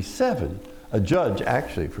 1957, a judge,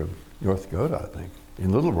 actually from North Dakota, I think,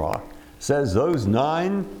 in Little Rock, says those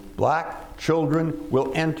 9 black children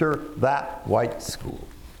will enter that white school,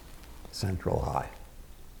 Central High.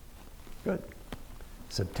 Good.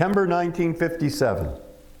 September 1957.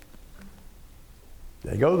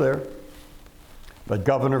 They go there. But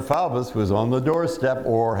Governor Faubus was on the doorstep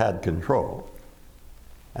or had control.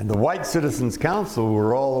 And the White Citizens Council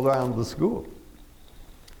were all around the school.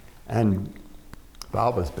 And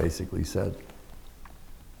Faubus basically said,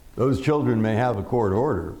 those children may have a court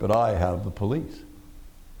order, but I have the police.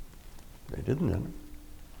 They didn't enter.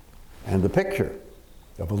 And the picture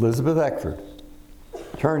of Elizabeth Eckford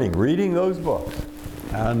turning, reading those books,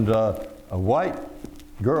 and a white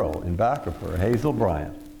girl in back of her, Hazel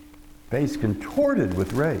Bryant, face contorted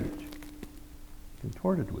with rage.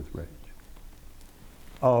 Contorted with rage.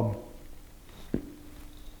 I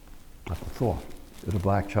thought that a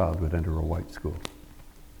black child would enter a white school.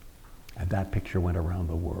 And that picture went around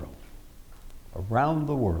the world. Around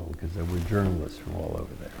the world, because there were journalists from all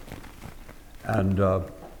over there. And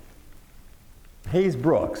Hayes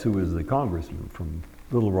Brooks, who was the congressman from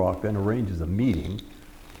Little Rock, then arranges a meeting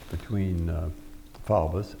between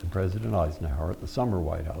Faubus and President Eisenhower at the summer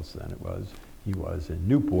White House then it was. He was in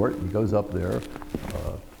Newport, and he goes up there,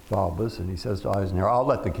 Faubus, and he says to Eisenhower, I'll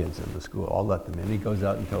let the kids in the school, I'll let them in. He goes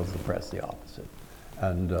out and tells the press the opposite.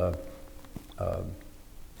 And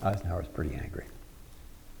Eisenhower's pretty angry.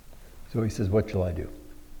 So he says, what shall I do?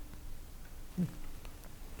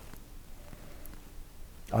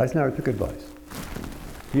 Eisenhower took advice.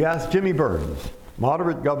 He asked Jimmy Burns,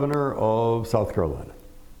 moderate governor of South Carolina.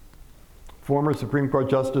 Former Supreme Court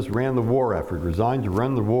Justice, ran the war effort, resigned to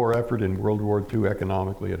run the war effort in World War II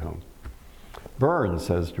economically at home. Burns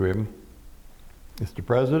says to him, Mr.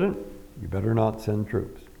 President, you better not send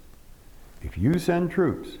troops. If you send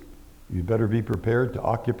troops, you'd better be prepared to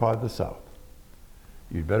occupy the South.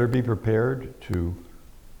 You'd better be prepared to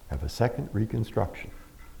have a second Reconstruction.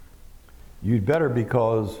 You'd better,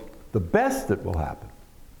 because the best that will happen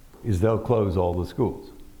is they'll close all the schools.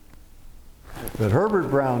 But Herbert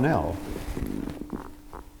Brownell,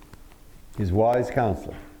 his wise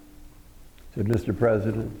counselor, said, Mr.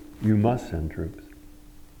 President, you must send troops.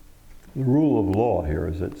 The rule of law here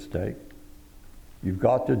is at stake. You've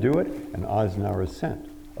got to do it, and Eisenhower sent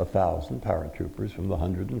 1,000 paratroopers from the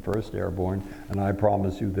 101st Airborne, and I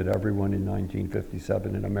promise you that everyone in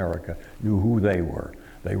 1957 in America knew who they were.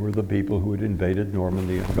 They were the people who had invaded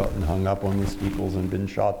Normandy and gotten hung up on the steeples and been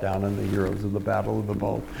shot down, and the heroes of the Battle of the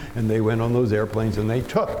Bulge. And they went on those airplanes and they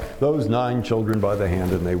took those 9 children by the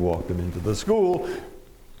hand and they walked them into the school.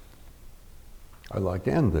 I'd like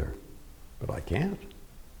to end there, but I can't.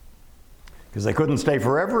 Because they couldn't stay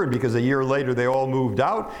forever, and because a year later they all moved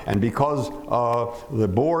out, and because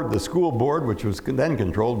the school board, which was then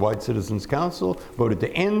controlled White Citizens Council, voted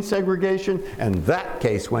to end segregation, and that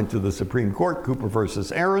case went to the Supreme Court, Cooper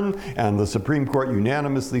versus Aaron, and the Supreme Court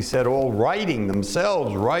unanimously said, all writing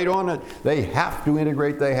themselves, right on it, they have to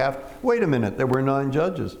integrate, wait a minute, there were 9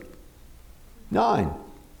 judges. 9.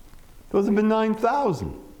 Those have been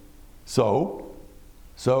 9,000. So,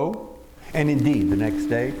 and indeed, the next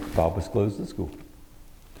day, Faubus closed the school.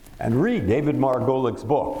 And read David Margolick's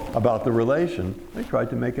book about the relation, they tried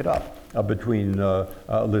to make it up, between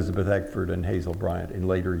Elizabeth Eckford and Hazel Bryant in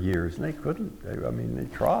later years. And they couldn't.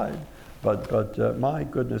 They tried. But my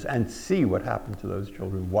goodness, and see what happened to those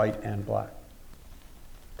children, white and black.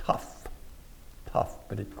 Tough. tough,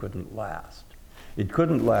 but it couldn't last. It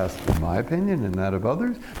couldn't last, in my opinion, and that of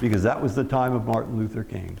others, because that was the time of Martin Luther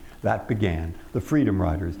King. That began. The Freedom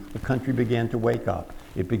Riders. The country began to wake up.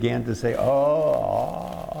 It began to say,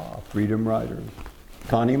 Freedom Riders.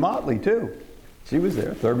 Connie Motley, too. She was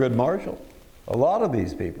there. Thurgood Marshall. A lot of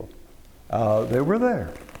these people. They were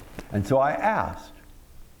there. And so I asked,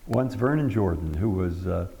 once Vernon Jordan, who was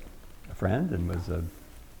a friend and was a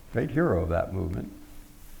great hero of that movement,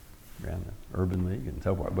 ran the Urban League and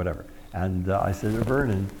so forth, whatever. And I said,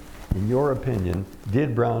 Vernon, in your opinion,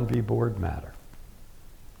 did Brown v. Board matter?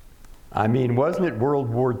 I mean, wasn't it World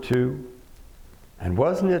War II? And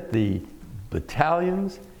wasn't it the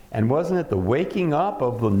battalions? And wasn't it the waking up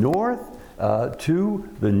of the North to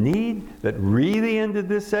the need that really ended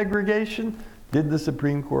this segregation? Did the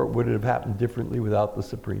Supreme Court, would it have happened differently without the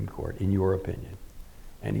Supreme Court, in your opinion?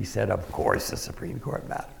 And he said, of course the Supreme Court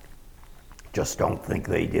mattered. Just don't think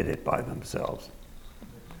they did it by themselves.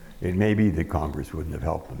 It may be that Congress wouldn't have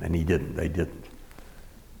helped them, and he didn't, they didn't.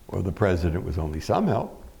 Or the president was only some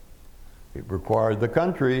help. It required the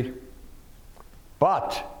country,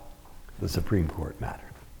 but the Supreme Court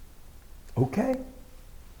mattered. Okay.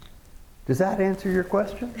 Does that answer your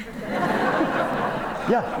question?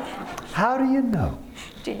 Yeah. How do you know?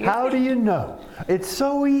 How do you know? It's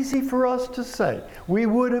so easy for us to say. We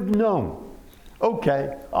would have known.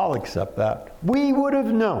 Okay, I'll accept that. We would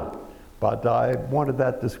have known. But I wanted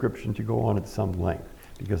that description to go on at some length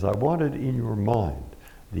because I wanted in your mind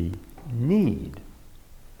the need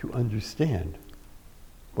to understand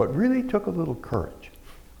what really took a little courage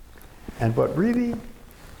and what really,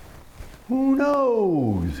 who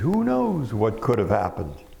knows what could have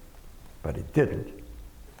happened. But it didn't.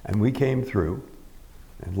 And we came through,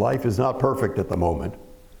 and life is not perfect at the moment.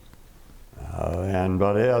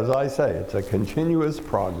 But as I say, it's a continuous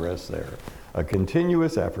progress there, a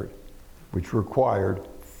continuous effort, which required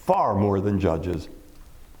far more than judges,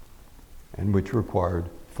 and which required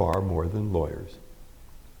far more than lawyers.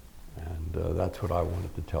 And that's what I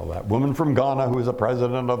wanted to tell that woman from Ghana, who was a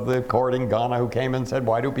president of the court in Ghana, who came and said,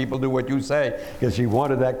 why do people do what you say? Because she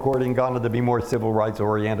wanted that court in Ghana to be more civil rights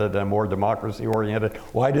oriented and more democracy oriented.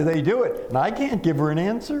 Why do they do it? And I can't give her an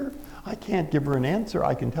answer. I can't give her an answer.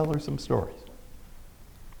 I can tell her some stories.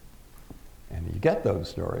 And you get those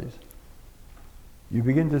stories, you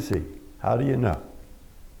begin to see. How do you know?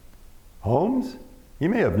 Holmes, he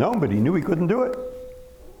may have known, but he knew he couldn't do it.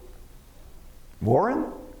 Warren,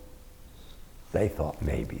 they thought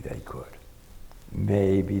maybe they could.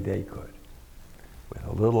 Maybe they could. With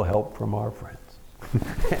a little help from our friends.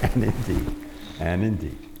 And indeed, and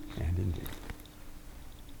indeed, and indeed.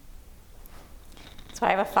 So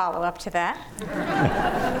I have a follow-up to that.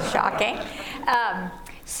 Shocking.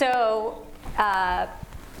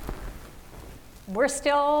 We're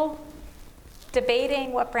still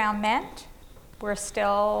debating what Brown meant. We're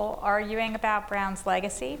still arguing about Brown's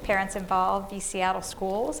legacy. Parents Involved v. Seattle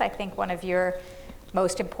Schools, I think one of your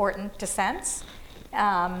most important dissents.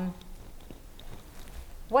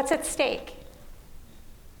 What's at stake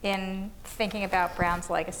in thinking about Brown's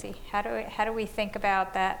legacy? How do we think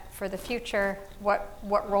about that for the future?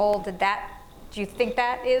 What role do you think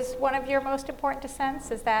that is one of your most important dissents?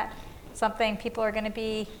 Is that something people are going to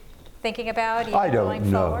be thinking about even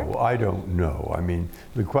going forward? I don't know. I mean,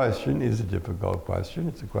 the question is a difficult question.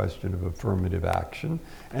 It's a question of affirmative action.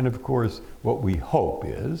 And of course, what we hope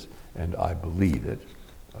is, and I believe it,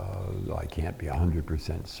 I can't be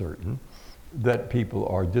 100% certain, that people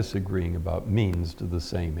are disagreeing about means to the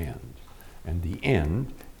same end. And the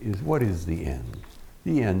end is, what is the end?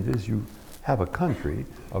 The end is you have a country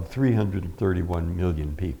of 331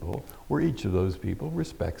 million people where each of those people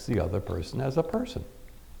respects the other person as a person.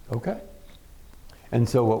 Okay? And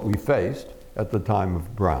so what we faced at the time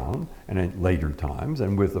of Brown and in later times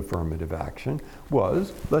and with affirmative action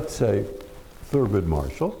was, let's say, Thurgood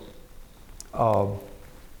Marshall,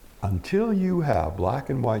 until you have black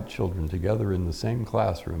and white children together in the same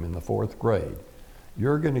classroom in the 4th grade,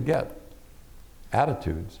 you're going to get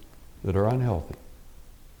attitudes that are unhealthy.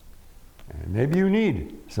 And maybe you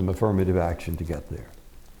need some affirmative action to get there.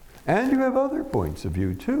 And you have other points of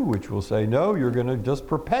view, too, which will say, no, you're going to just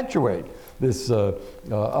perpetuate this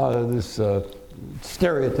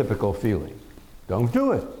stereotypical feeling. Don't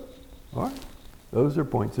do it. All right? Those are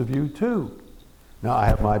points of view, too. Now, I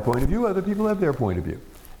have my point of view. Other people have their point of view.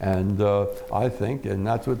 And I think, and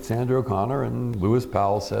that's what Sandra O'Connor and Lewis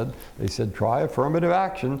Powell said, they said, try affirmative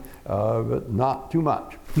action, but not too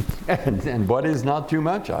much. and what is not too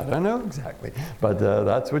much? I don't know exactly. But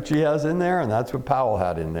that's what she has in there, and that's what Powell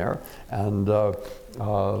had in there. And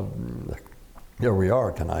There we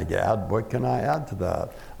are. Can I add? What can I add to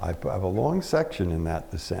that? I have a long section in that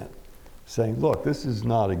dissent saying, look, this is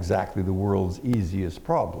not exactly the world's easiest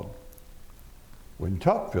problem. When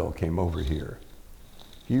Tocqueville came over here,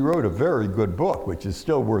 he wrote a very good book, which is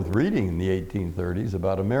still worth reading in the 1830s,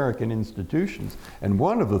 about American institutions. And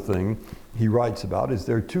one of the things he writes about is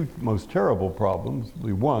there are two most terrible problems.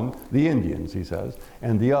 One, the Indians, he says,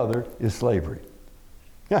 and the other is slavery.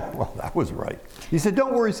 Yeah, well, that was right. He said,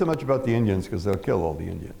 don't worry so much about the Indians because they'll kill all the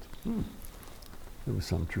Indians. There was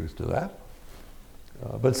some truth to that.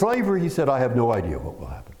 But slavery, he said, I have no idea what will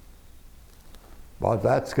happen. But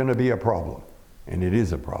that's going to be a problem. And it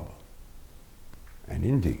is a problem. And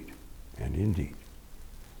indeed, and indeed.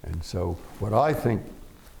 And so what I think,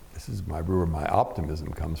 this is where my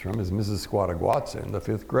optimism comes from, is Mrs. Squataguatsa in the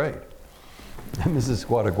 5th grade. And Mrs.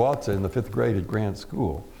 Squataguatsa in the 5th grade at Grant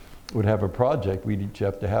School would have a project we'd each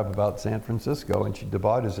have to have about San Francisco, and she'd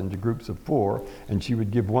divide us into groups of 4, and she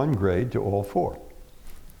would give 1 grade to all 4.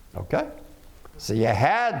 Okay? So you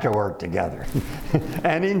had to work together.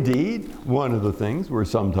 And indeed, one of the things we're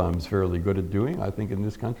sometimes fairly good at doing, I think, in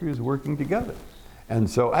this country is working together. And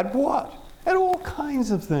so at what? At all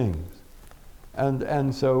kinds of things.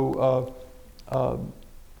 And so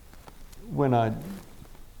when I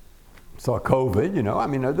saw COVID, you know, I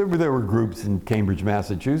mean, there were groups in Cambridge,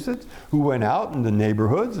 Massachusetts, who went out in the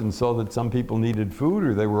neighborhoods and saw that some people needed food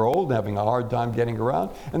or they were old and having a hard time getting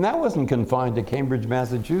around. And that wasn't confined to Cambridge,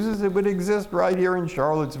 Massachusetts. It would exist right here in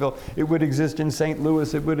Charlottesville. It would exist in St.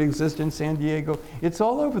 Louis. It would exist in San Diego. It's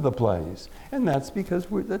all over the place. And that's because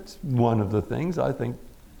that's one of the things I think,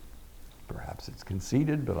 perhaps it's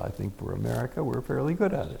conceited, but I think for America, we're fairly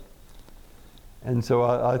good at it. And so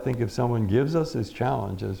I think if someone gives us this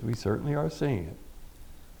challenge, as we certainly are seeing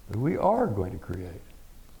it, we are going to create,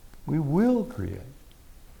 we will create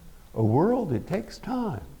a world. It takes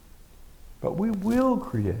time, but we will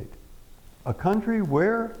create a country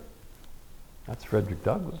where, that's Frederick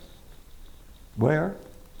Douglass, where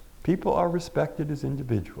people are respected as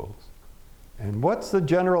individuals. And what's the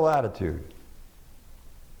general attitude?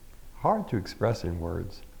 Hard to express in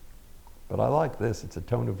words, but I like this. It's a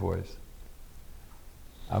tone of voice.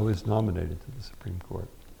 I was nominated to the Supreme Court.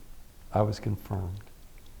 I was confirmed.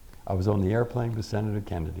 I was on the airplane with Senator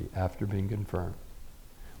Kennedy after being confirmed.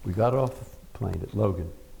 We got off the plane at Logan,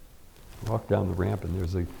 walked down the ramp, and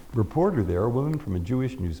there's a reporter there, a woman from a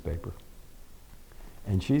Jewish newspaper.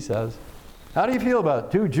 And she says, how do you feel about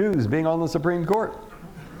 2 Jews being on the Supreme Court?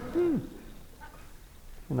 And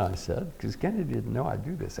I said, because Kennedy didn't know I'd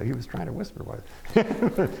do this, so he was trying to whisper about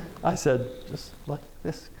it. I said, just like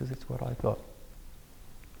this, because it's what I thought.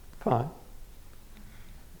 Fine.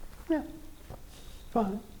 Yeah.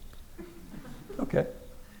 Fine. Okay.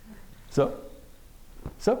 So,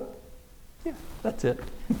 yeah, that's it.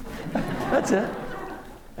 That's it.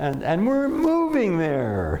 And we're moving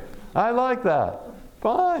there. I like that.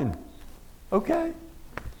 Fine. Okay.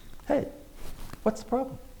 Hey, what's the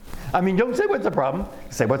problem? I mean, don't say what's the problem.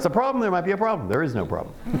 Say what's the problem. There might be a problem. There is no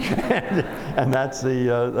problem. and that's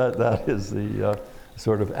that is the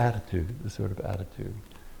sort of attitude. The sort of attitude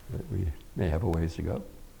that we may have a ways to go,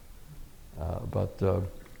 but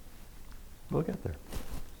we'll get there.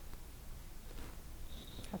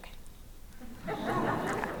 Okay.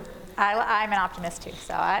 I'm an optimist too,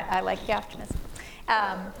 so I like the optimism.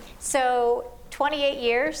 So 28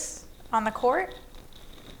 years on the court.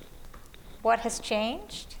 What has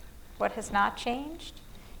changed? What has not changed?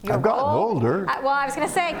 Your I've gotten role, older. Well, I was going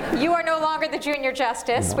to say, you are no longer the junior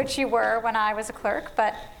justice, which you were when I was a clerk,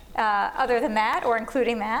 but other than that, or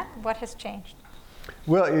including that, what has changed?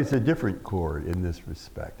 Well, it's a different court in this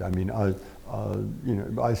respect. I mean,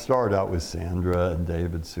 I started out with Sandra and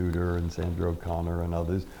David Souter and Sandra O'Connor and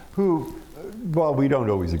others who, while we don't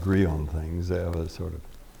always agree on things, they have a sort of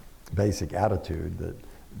basic attitude that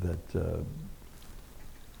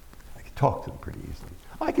I can talk to them pretty easily.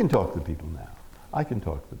 I can talk to people now. I can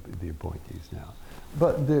talk to the appointees now.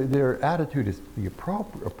 But their attitude is the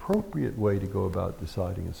appropriate way to go about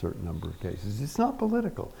deciding a certain number of cases. It's not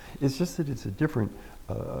political. It's just that it's a different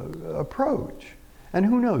approach. And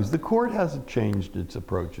who knows? The court hasn't changed its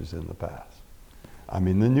approaches in the past. I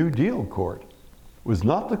mean, the New Deal court was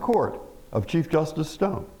not the court of Chief Justice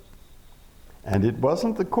Stone. And it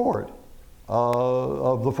wasn't the court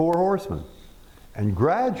of the Four Horsemen. And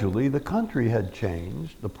gradually, the country had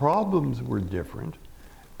changed. The problems were different.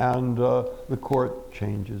 And the court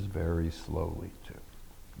changes very slowly, too.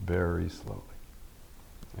 Very slowly.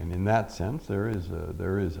 And in that sense, there is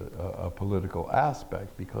a political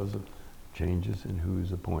aspect because of changes in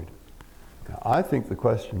who's appointed. Now, I think the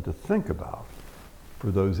question to think about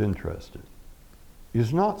for those interested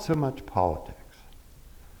is not so much politics.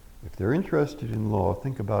 if they're interested in law,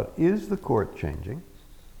 think about, is the court changing,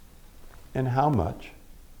 and how much,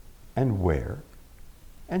 and where,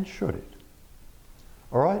 and should it?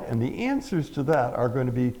 All right, and the answers to that are going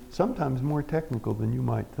to be sometimes more technical than you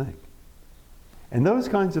might think. And those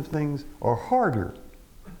kinds of things are harder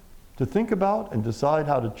to think about and decide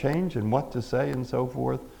how to change and what to say and so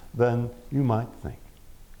forth than you might think.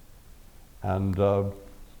 And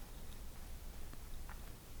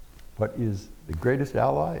what is the greatest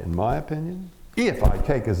ally, in my opinion, if I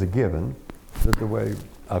take as a given that the way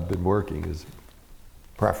I've been working is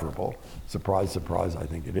preferable, surprise, surprise, I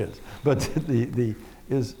think it is, but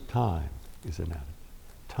is time is an ally.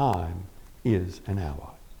 Time is an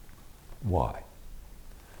ally. Why?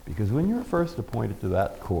 Because when you're first appointed to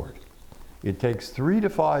that court, it takes 3 to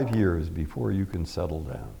 5 years before you can settle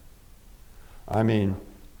down. I mean,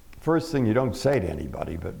 first thing, you don't say to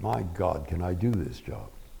anybody, but my God, can I do this job?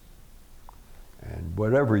 And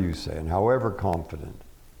whatever you say, and however confident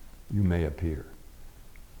you may appear,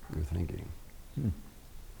 you're thinking,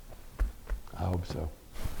 I hope so.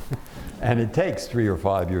 And it takes 3 or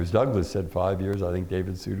 5 years. Douglas said 5 years. I think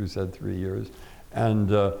David Souter said 3 years. And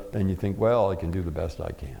then you think, well, I can do the best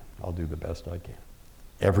I can. I'll do the best I can.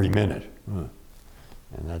 Every minute. And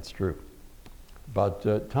that's true.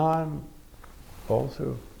 But time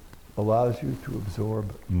also allows you to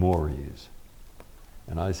absorb mores.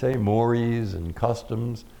 And I say mores and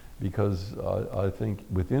customs because I think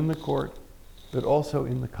within the court, but also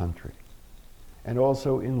in the country, and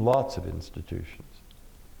also in lots of institutions,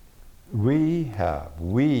 we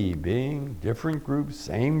being different groups,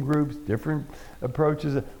 same groups, different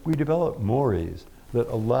approaches, we develop mores that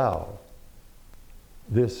allow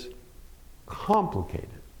this complicated,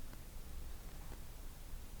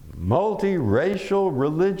 multiracial,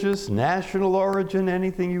 religious, national origin,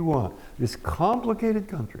 anything you want, this complicated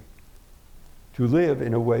country to live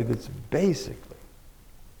in a way that's basically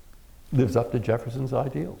lives up to Jefferson's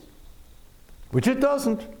ideals, which it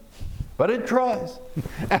doesn't, but it tries.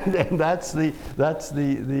 and that's so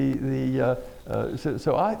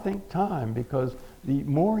I think time, because the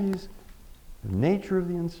mores, the nature of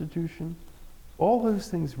the institution, all those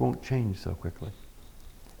things won't change so quickly,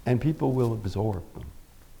 and people will absorb them.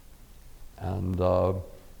 And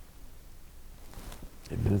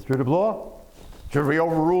administrative law, should we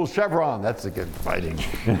overrule Chevron? That's a good fighting.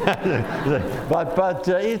 but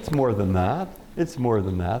it's more than that. It's more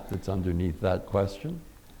than that that's underneath that question.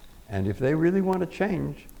 And if they really want to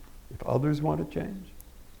change, if others want to change,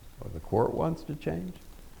 or the court wants to change,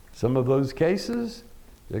 some of those cases,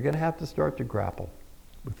 they're going to have to start to grapple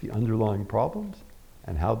with the underlying problems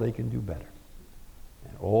and how they can do better.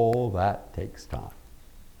 And all that takes time.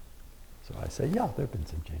 So I say, yeah, there have been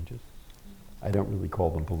some changes. I don't really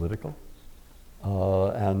call them political.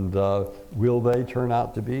 And will they turn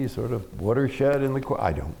out to be sort of watershed in the court?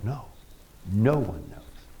 I don't know. No one knows,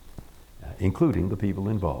 including the people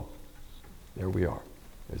involved. There we are.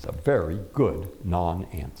 There's a very good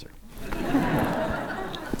non-answer.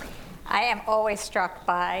 I am always struck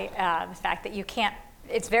by the fact that you can't,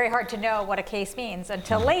 it's very hard to know what a case means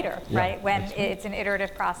until later, right? When it's an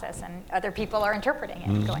iterative process and other people are interpreting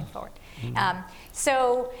it going forward.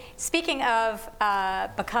 So speaking of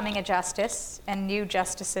becoming a justice and new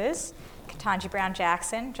justices, Ketanji Brown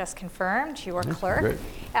Jackson just confirmed you are clerk.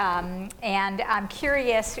 And I'm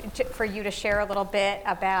curious for you to share a little bit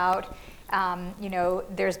about,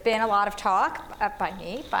 there's been a lot of talk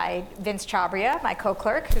by Vince Chabria, my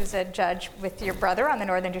co-clerk, who's a judge with your brother on the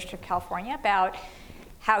Northern District of California, about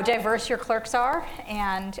how diverse your clerks are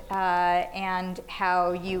and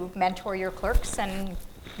how you mentor your clerks, and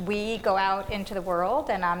we go out into the world.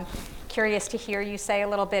 And I'm curious to hear you say a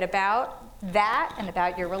little bit about that and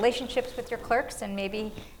about your relationships with your clerks, and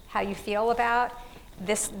maybe how you feel about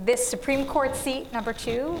this Supreme Court seat, number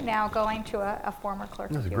 2, now going to a former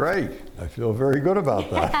clerk. That's great. I feel very good about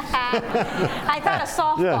that. I thought a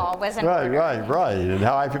softball was in order. Right. And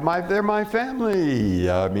how they're my family.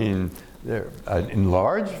 I mean, they're an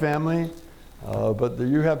enlarged family, but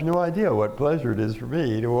you have no idea what pleasure it is for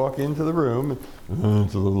me to walk into the room.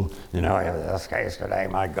 It's a little, I have this case today.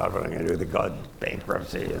 My God, what am I going to do with the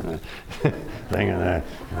bankruptcy and the thing and that,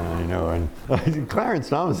 and Clarence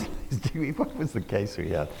Thomas. What was the case we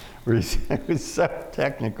had? It was so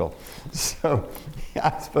technical. So I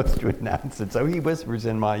was supposed to announce it. So he whispers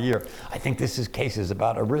in my ear, "I think this case is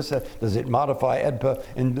about ERISA. Does it modify EDPA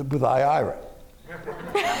with IIRA?"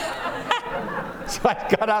 So I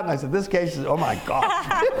got out and I said, "This case is, oh my God."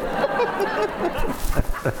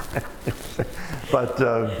 But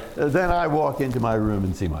then I walk into my room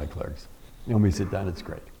and see my clerks. And we sit down, it's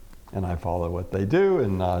great. and I follow what they do,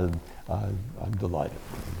 and I'm delighted.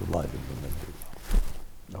 I'm delighted when they do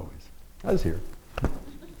well. Always. I was here.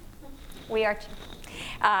 We are.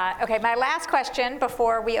 Okay, my last question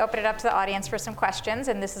before we open it up to the audience for some questions,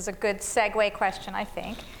 and this is a good segue question, I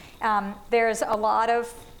think. There's a lot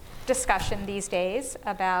of discussion these days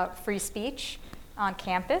about free speech on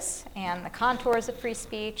campus and the contours of free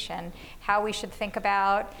speech and how we should think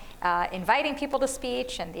about inviting people to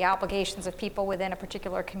speech and the obligations of people within a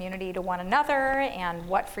particular community to one another and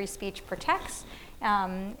what free speech protects.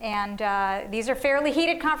 These are fairly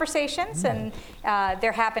heated conversations, and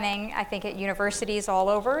they're happening, I think, at universities all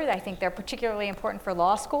over. I think they're particularly important for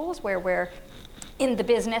law schools, where we're in the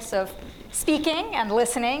business of speaking and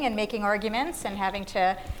listening and making arguments and having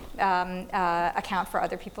to account for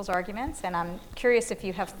other people's arguments. And I'm curious if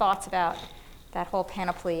you have thoughts about that whole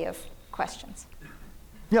panoply of questions.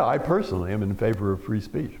 Yeah, I personally am in favor of free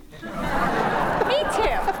speech. Me too.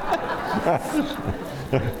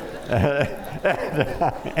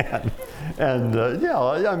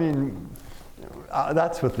 Yeah, I mean,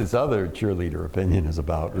 that's what this other cheerleader opinion is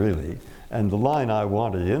about, really. And the line I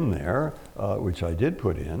wanted in there, which I did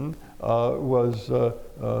put in, was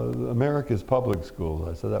America's public schools.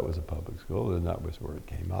 I said that was a public school, and that was where it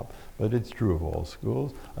came up. But it's true of all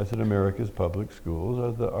schools. I said America's public schools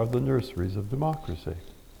are the nurseries of democracy.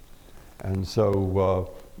 And so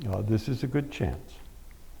this is a good chance,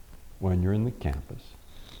 when you're in the campus,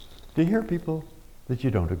 to hear people that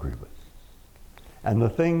you don't agree with. And the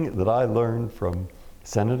thing that I learned from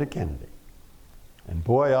Senator Kennedy, and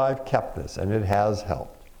boy, I've kept this, and it has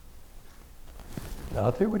helped.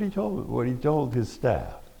 I'll tell you what he told his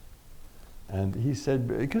staff. And he said,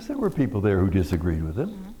 because there were people there who disagreed with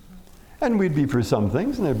him, and we'd be for some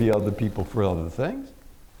things, and there'd be other people for other things.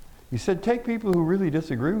 He said, take people who really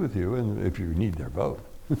disagree with you, and if you need their vote.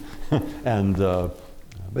 And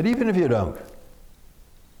but even if you don't,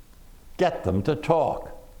 get them to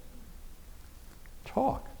talk.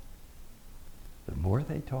 Talk. The more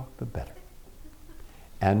they talk, the better.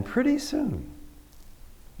 And pretty soon,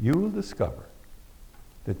 you will discover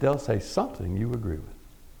that they'll say something you agree with.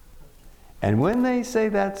 And when they say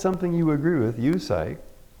that's something you agree with, you say,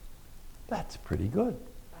 that's pretty good.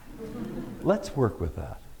 Let's work with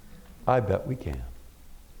that. I bet we can.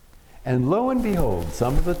 And lo and behold,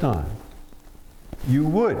 some of the time, you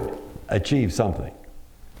would achieve something.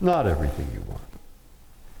 Not everything you want.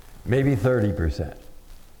 Maybe 30%.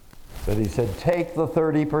 But he said, take the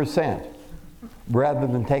 30%, rather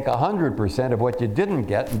than take 100% of what you didn't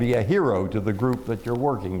get and be a hero to the group that you're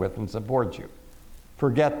working with and support you.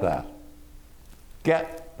 Forget that.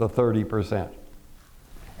 Get the 30%.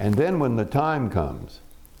 And then when the time comes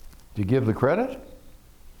to give the credit,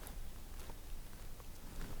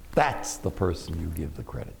 that's the person you give the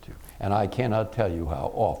credit to. And I cannot tell you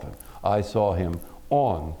how often I saw him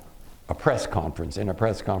on a press conference, in a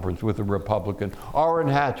press conference with a Republican. Orrin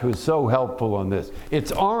Hatch was so helpful on this.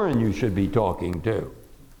 It's Orrin you should be talking to.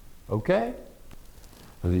 Okay?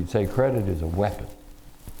 Because he'd say credit is a weapon.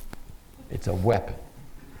 It's a weapon.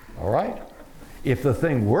 All right? If the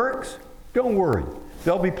thing works, don't worry.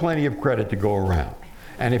 There'll be plenty of credit to go around.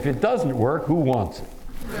 And if it doesn't work, who wants it?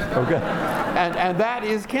 Okay? And that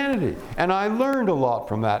is Kennedy. And I learned a lot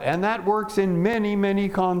from that. And that works in many, many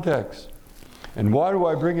contexts. And why do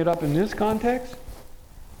I bring it up in this context?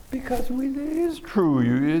 Because it is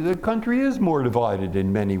true. The country is more divided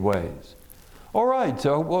in many ways. All right,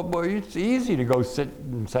 so well, it's easy to go sit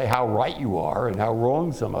and say how right you are and how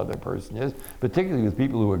wrong some other person is, particularly with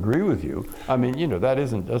people who agree with you. I mean, you know, that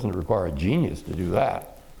doesn't require a genius to do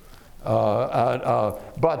that.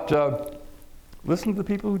 But listen to the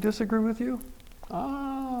people who disagree with you.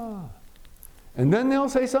 And then they'll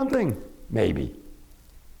say something, maybe,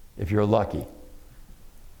 if you're lucky.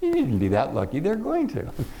 You needn't be that lucky, they're going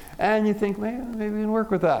to. And you think, man, maybe we can work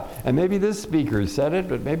with that. And maybe this speaker said it,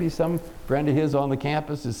 but maybe some friend of his on the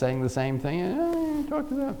campus is saying the same thing, and talk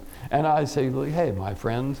to them. And I say, hey, my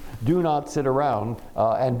friends, do not sit around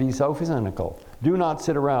and be so cynical. Do not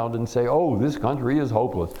sit around and say, oh, this country is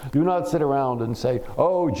hopeless. Do not sit around and say,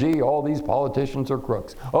 oh, gee, all these politicians are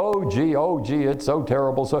crooks. Oh, gee, it's so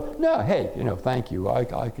terrible. So, no, hey, thank you. I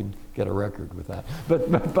can get a record with that.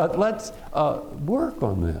 But let's work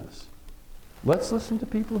on this. Let's listen to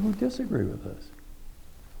people who disagree with us.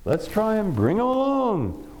 Let's try and bring them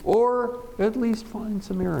along, or at least find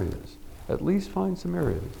some areas.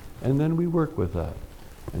 And then we work with that.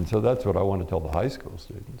 And so that's what I want to tell the high school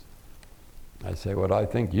students. I say what I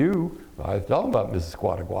think I tell them about Mrs.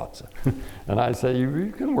 Quataguatsa. And I say,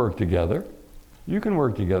 you can work together. You can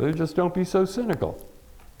work together, just don't be so cynical.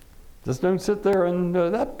 Just don't sit there and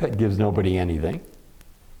that gives nobody anything.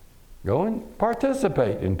 Go and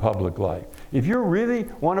participate in public life. If you really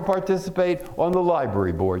want to participate on the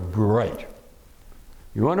library board, great.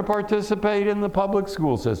 You want to participate in the public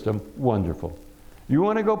school system, wonderful. You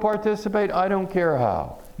want to go participate, I don't care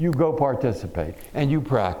how. You go participate, and you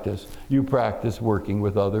practice. You practice working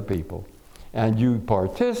with other people. And you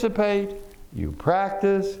participate, you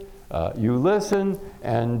practice, you listen,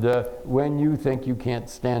 and when you think you can't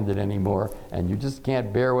stand it anymore and you just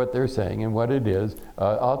can't bear what they're saying and what it is,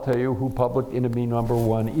 I'll tell you who public enemy number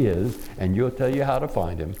one is, and you'll tell you how to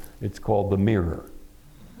find him. It's called the mirror.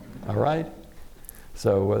 All right?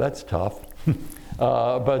 So that's tough.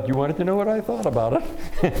 But you wanted to know what I thought about it,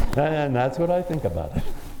 and that's what I think about it.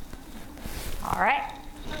 All right.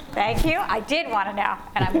 Thank you. I did want to know,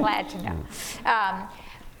 and I'm glad to know.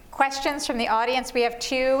 Questions from the audience. We have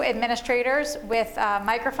two administrators with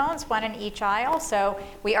microphones, one in each aisle. So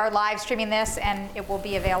we are live streaming this, and it will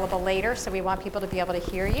be available later. So we want people to be able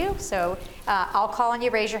to hear you. So I'll call on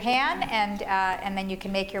you, raise your hand, and then you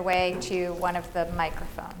can make your way to one of the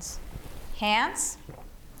microphones. Hands?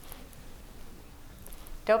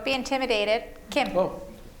 Don't be intimidated. Kim. Oh.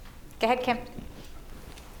 Go ahead, Kim.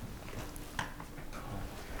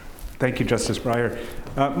 Thank you, Justice Breyer.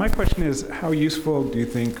 My question is, how useful do you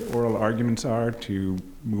think oral arguments are to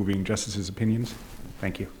moving justices' opinions?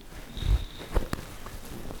 Thank you.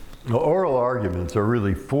 Well, oral arguments are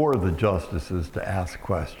really for the justices to ask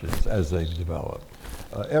questions as they develop.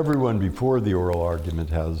 Everyone before the oral argument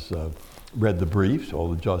has read the briefs. All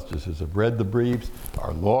the justices have read the briefs.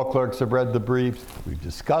 Our law clerks have read the briefs. We've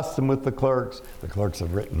discussed them with the clerks. The clerks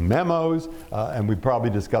have written memos, and we've probably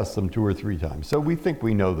discussed them 2 or 3 times. So we think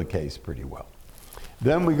we know the case pretty well.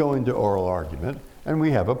 Then we go into oral argument, and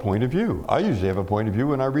we have a point of view. I usually have a point of view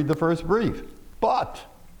when I read the first brief, but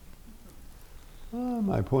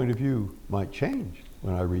my point of view might change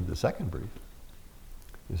when I read the second brief.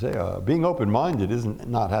 You say, being open-minded isn't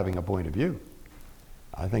not having a point of view.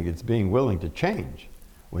 I think it's being willing to change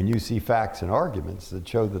when you see facts and arguments that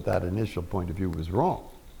show that that initial point of view was wrong.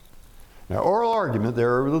 Now, oral argument,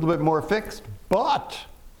 they're a little bit more fixed, but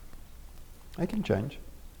they can change.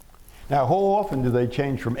 Now, how often do they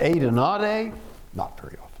change from A to not A? Not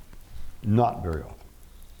very often. Not very often.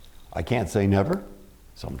 I can't say never.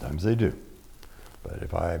 Sometimes they do. But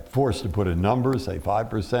if I'm forced to put a number, say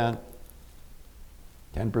 5%,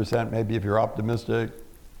 10% maybe if you're optimistic,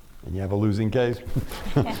 and you have a losing case,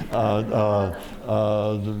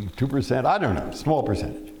 2%, I don't know, small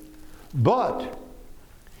percentage. But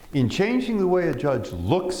in changing the way a judge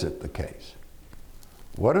looks at the case,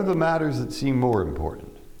 what are the matters that seem more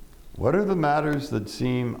important? What are the matters that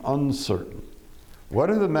seem uncertain?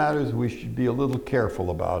 What are the matters we should be a little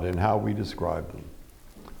careful about in how we describe them?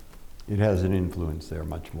 It has an influence there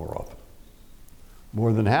much more often.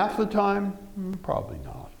 More than half the time? Probably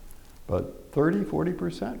not. But 30,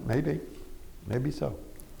 40%, maybe so.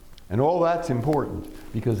 And all that's important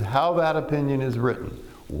because how that opinion is written,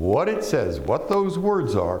 what it says, what those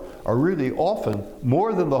words are really often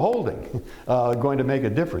more than the holding going to make a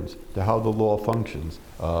difference to how the law functions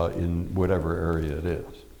in whatever area it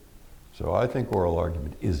is. So I think oral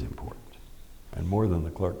argument is important, and more than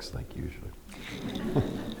the clerks think usually.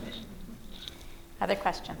 Other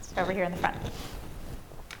questions? Over here in the front.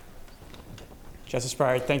 Justice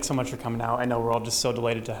Breyer, thanks so much for coming out. I know we're all just so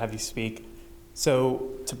delighted to have you speak. So,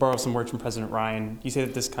 to borrow some words from President Ryan, you say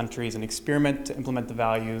that this country is an experiment to implement the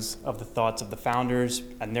values of the thoughts of the founders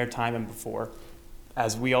and their time and before.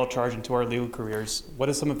 As we all charge into our legal careers, what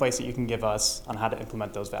is some advice that you can give us on how to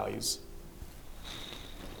implement those values?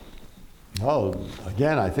 Well,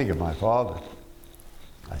 again, I think of my father.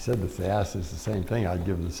 I said if they asked us the same thing, I'd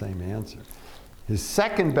give the same answer. His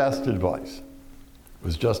second best advice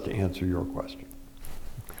was just to answer your question.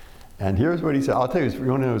 And here's what he said. I'll tell you, you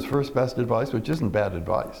want to know his first best advice, which isn't bad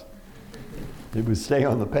advice. It was stay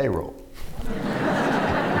on the payroll.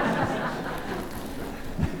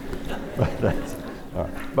 But that's, all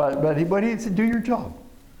right. But he said, do your job.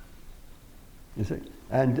 You see,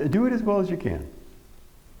 and do it as well as you can.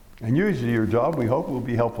 And usually your job, we hope, will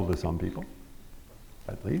be helpful to some people,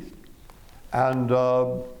 at least. And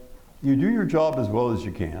you do your job as well as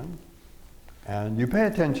you can, and you pay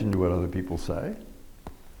attention to what other people say,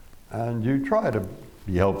 and you try to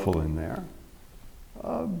be helpful in there.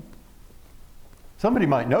 Somebody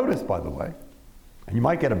might notice, by the way, and you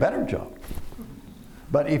might get a better job.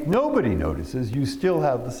 But if nobody notices, you still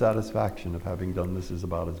have the satisfaction of having done this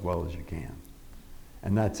about as well as you can.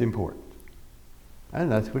 And that's important. And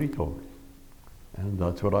that's what he told me. And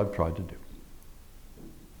that's what I've tried to do.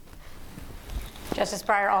 Justice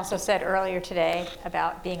Breyer also said earlier today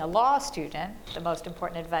about being a law student, the most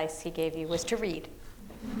important advice he gave you was to read.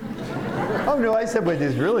 Oh, no, I said, wait,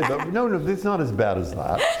 it's really, no, it's not as bad as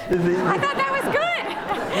that. I thought that was good.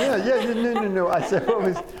 No.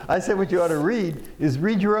 I said what you ought to read is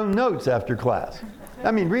read your own notes after class.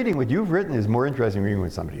 I mean, reading what you've written is more interesting than reading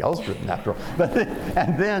what somebody else written after all.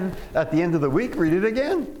 And then at the end of the week, read it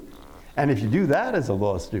again. And if you do that as a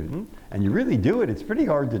law student, and you really do it, it's pretty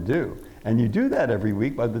hard to do. And you do that every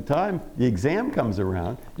week, by the time the exam comes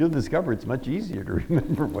around, you'll discover it's much easier to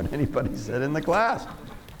remember what anybody said in the class.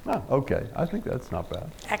 Oh, okay. I think that's not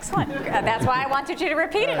bad. Excellent. That's why I wanted you to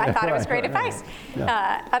repeat it. I thought it was great advice.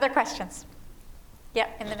 Yeah. Other questions?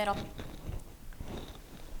 Yep, in the middle.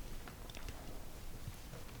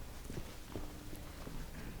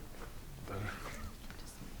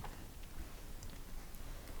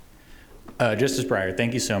 Justice Breyer,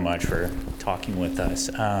 thank you so much for talking with us.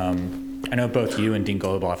 I know both you and Dean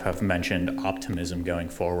Golubov have mentioned optimism going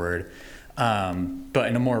forward, but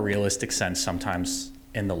in a more realistic sense, sometimes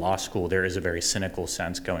in the law school, there is a very cynical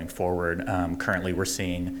sense going forward. Currently, we're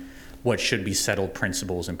seeing what should be settled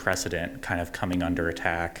principles and precedent kind of coming under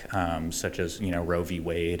attack, such as Roe v.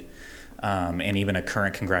 Wade, and even a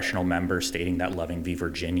current congressional member stating that Loving v.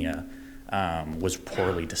 Virginia was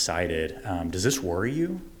poorly decided. Does this worry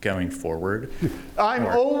you going forward? I'm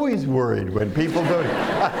always worried when people don't.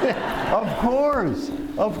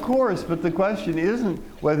 Of course, but the question isn't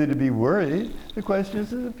whether to be worried. The question is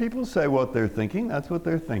that if people say what they're thinking, that's what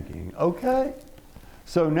they're thinking. Okay?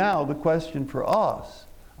 So now the question for us,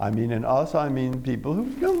 I mean people who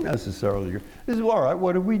don't necessarily agree, is, all right,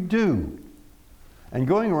 what do we do? And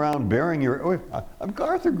going around bearing your,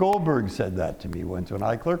 Arthur Goldberg said that to me once when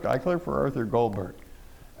I clerked for Arthur Goldberg.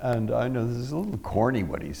 And I know this is a little corny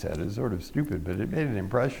what he said, it's sort of stupid, but it made an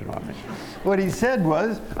impression on me. What he said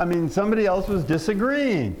was, somebody else was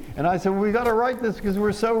disagreeing. And I said, well, we got to write this because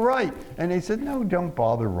we're so right. And he said, no, don't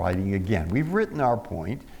bother writing again. We've written our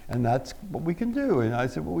point, and that's what we can do. And I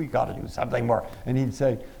said, well, we got to do something more. And he'd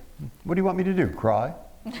say, what do you want me to do, cry?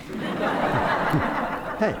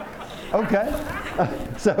 Hey, okay.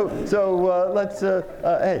 So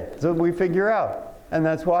we figure out. And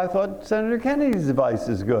that's why I thought Senator Kennedy's advice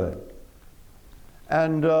is good.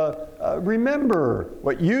 And remember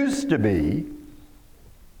what used to be,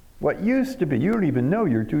 you don't even know,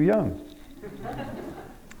 you're too young.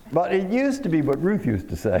 But it used to be what Ruth used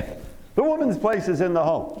to say. The woman's place is in the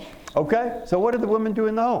home. Okay? So what did the woman do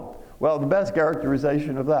in the home? Well, the best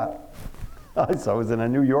characterization of that I saw was in a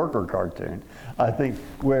New Yorker cartoon, I think,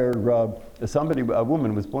 where a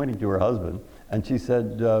woman was pointing to her husband, and she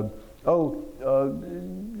said,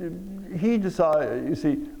 he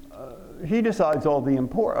decides all the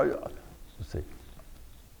important,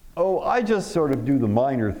 I just sort of do the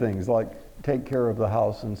minor things, like take care of the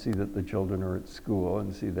house and see that the children are at school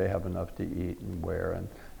and see they have enough to eat and wear and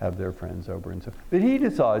have their friends over and so. But he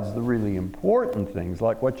decides the really important things,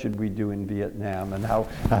 like what should we do in Vietnam and how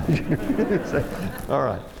say, all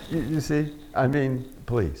right, you see,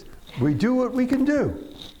 please. We do what we can do.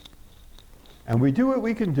 And we do what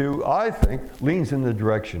we can do, I think, leans in the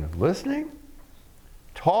direction of listening,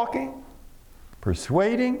 talking,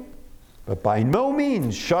 persuading, but by no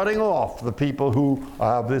means shutting off the people who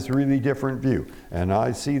have this really different view. And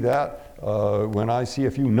I see that when I see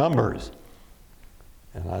a few numbers.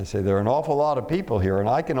 And I say there are an awful lot of people here, and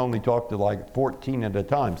I can only talk to like 14 at a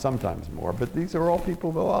time, sometimes more. But these are all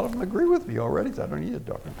people, a lot of them agree with me already, so I don't need to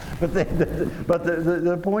talk to them. But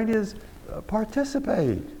the point is,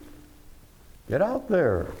 participate. Get out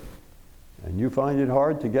there. And you find it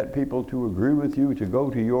hard to get people to agree with you to go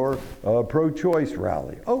to your pro-choice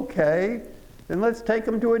rally. Okay, then let's take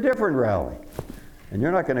them to a different rally. And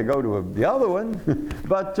you're not going to go to the other one,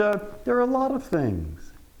 but there are a lot of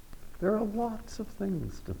things. There are lots of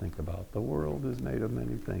things to think about. The world is made of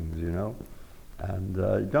many things,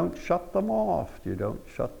 and don't shut them off. You don't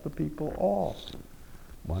shut the people off.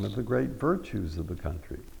 One of the great virtues of the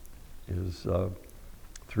country is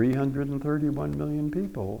 331 million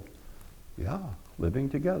people, living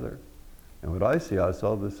together. And what I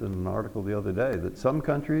saw this in an article the other day, that some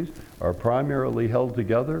countries are primarily held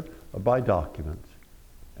together by documents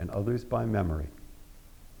and others by memory.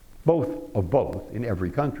 Both in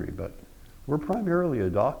every country, but we're primarily a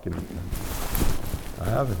document. I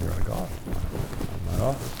have it here, I got it in my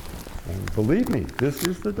office. And believe me, this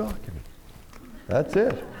is the document. That's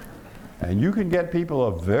it. And you can get people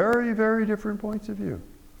of very, very different points of view.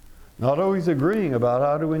 Not always agreeing about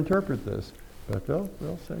how to interpret this, but they'll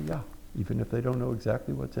say, yeah, even if they don't know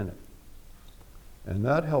exactly what's in it. And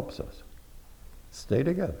that helps us stay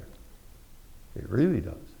together. It really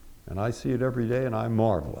does. And I see it every day, and I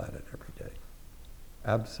marvel at it every day.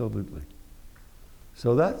 Absolutely.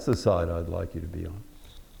 So that's the side I'd like you to be on.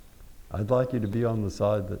 I'd like you to be on the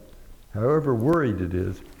side that, however worried it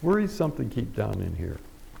is, worry something, keep down in here.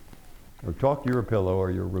 Or talk to your pillow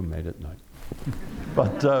or your roommate at night.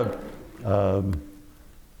 But, yeah.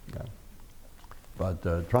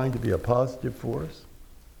 But trying to be a positive force,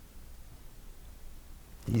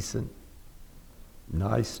 decent,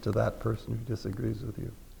 nice to that person who disagrees with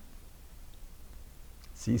you.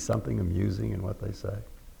 See something amusing in what they say.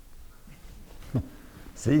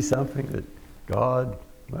 See something that God,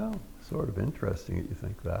 well, sort of interesting that you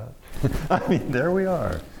think that. I mean, there we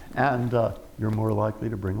are. And you're more likely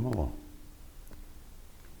to bring them along.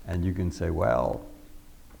 And you can say, well,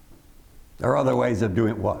 there are other ways of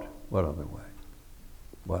doing what? What other way?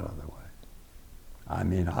 What other way? I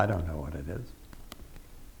mean, I don't know what it is.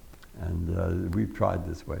 And we've tried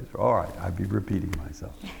this way. So, all right, I'd be repeating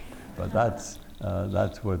myself. But that's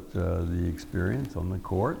what the experience on the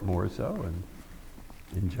court, more so, and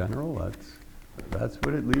in general, that's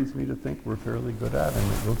what it leads me to think we're fairly good at,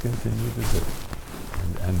 and that we'll continue to do.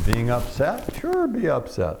 And being upset, sure, be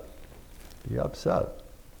upset. Be upset.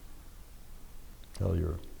 Tell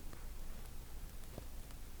your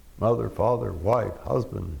mother, father, wife,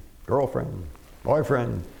 husband, girlfriend,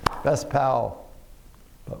 boyfriend, best pal.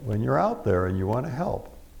 But when you're out there and you want to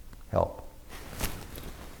help, help.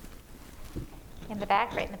 In the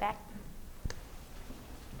back, right in the back.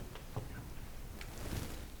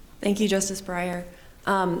 Thank you, Justice Breyer.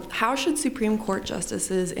 How should Supreme Court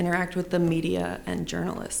justices interact with the media and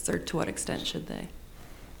journalists, or to what extent should they?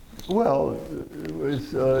 Well,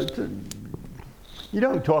 you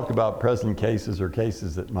don't talk about present cases or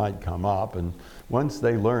cases that might come up, and once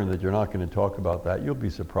they learn that you're not going to talk about that, you'll be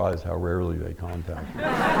surprised how rarely they contact you.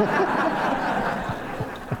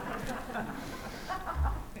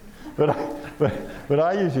 But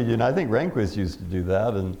I usually do, and I think Rehnquist used to do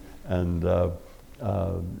that, and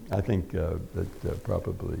I think that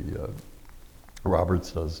probably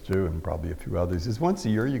Roberts does too, and probably a few others, is once a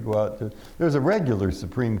year you go out to, there's a regular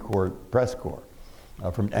Supreme Court press corps,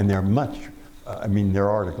 and they're much, their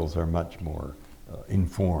articles are much more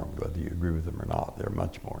informed, whether you agree with them or not, they're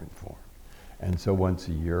much more informed. And so once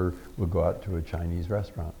a year we'll go out to a Chinese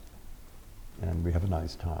restaurant, and we have a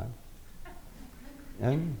nice time.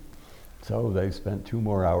 And so they've spent 2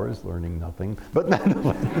 more hours learning nothing, but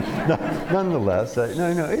nonetheless,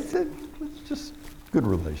 it's just good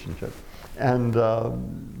relationship, and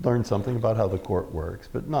learn something about how the court works,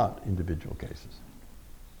 but not individual cases.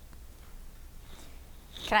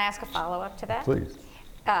 Can I ask a follow-up to that? Please.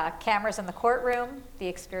 Cameras in the courtroom, the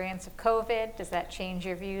experience of COVID, does that change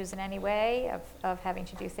your views in any way of having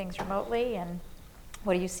to do things remotely, and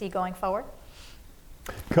what do you see going forward?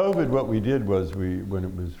 COVID, what we did was when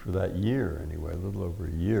it was for that year anyway, a little over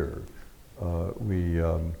a year, we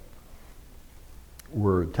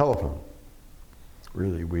were telephone.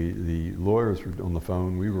 Really, the lawyers were on the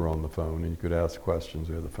phone, we were on the phone, and you could ask questions.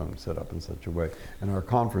 We had the phone set up in such a way. And our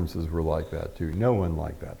conferences were like that too. No one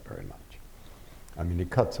liked that very much. I mean, it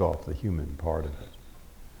cuts off the human part of it.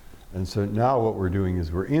 And so now what we're doing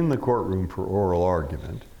is we're in the courtroom for oral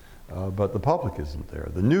argument, but the public isn't there.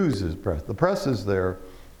 The news is press. The press is there,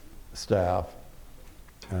 staff,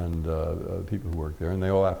 and people who work there, and they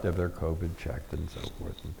all have to have their COVID checked and so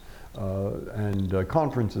forth. And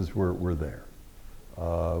conferences were there.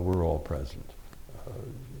 We're all present,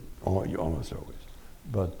 almost always.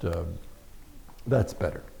 But that's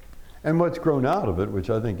better. And what's grown out of it, which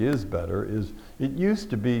I think is better, is it used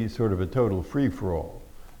to be sort of a total free-for-all.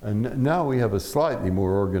 And now we have a slightly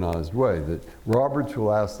more organized way that Roberts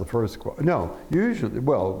will ask the first question. No, usually,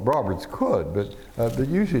 well, Roberts could, but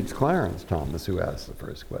usually it's Clarence Thomas who asks the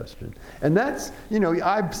first question. And that's,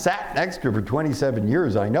 I've sat next to him for 27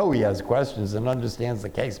 years. I know he has questions and understands the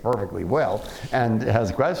case perfectly well and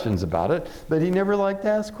has questions about it, but he never liked to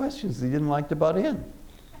ask questions. He didn't like to butt in.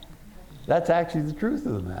 That's actually the truth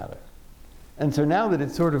of the matter. And so now that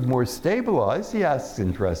it's sort of more stabilized, he asks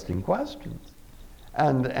interesting questions.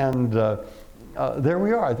 And there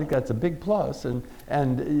we are. I think that's a big plus. And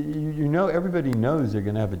everybody knows they're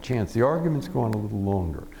going to have a chance. The arguments go on a little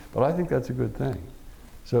longer, but I think that's a good thing.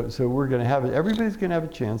 So we're going to have it. Everybody's going to have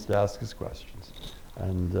a chance to ask us questions,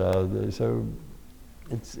 and so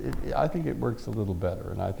I think it works a little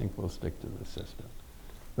better, and I think we'll stick to this system,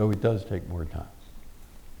 though it does take more time,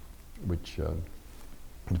 which,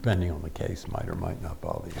 depending on the case, might or might not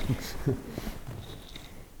bother you.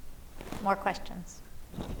 More questions?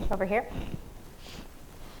 Over here.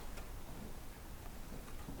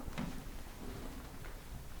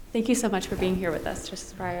 Thank you so much for being here with us,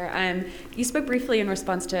 Justice Breyer. You spoke briefly in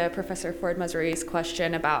response to Professor Ford-Musri's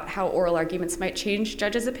question about how oral arguments might change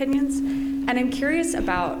judges' opinions. And I'm curious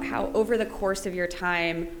about how, over the course of your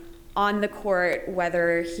time on the court,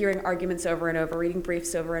 whether hearing arguments over and over, reading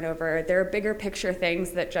briefs over and over, there are bigger picture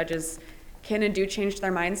things that judges can and do change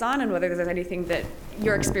their minds on, and whether there's anything that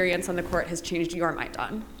your experience on the court has changed your mind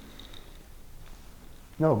on.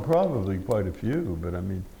 No, probably quite a few, but I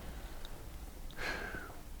mean,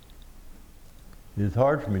 it's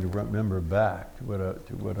hard for me to remember back to what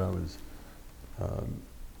I was.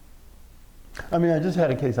 I mean, I just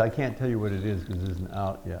had a case. I can't tell you what it is because it isn't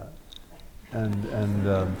out yet. Yeah,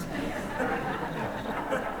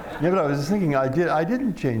 but I was just thinking, I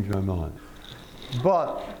didn't change my mind.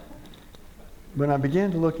 But when I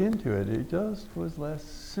began to look into it, it just was less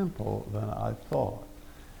simple than I thought.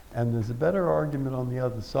 And there's a better argument on the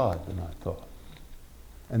other side than I thought.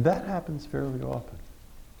 And that happens fairly often.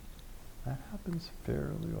 That happens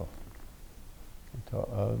fairly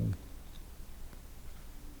often.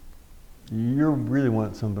 You really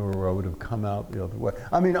want something where I would have come out the other way.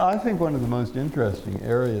 I mean, I think one of the most interesting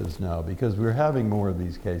areas now, because we're having more of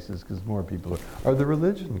these cases, because more people are the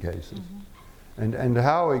religion cases. Mm-hmm. And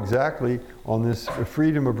how exactly on this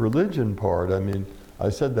freedom of religion part, I mean, I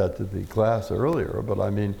said that to the class earlier, but I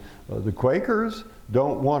mean, the Quakers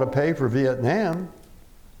don't want to pay for Vietnam.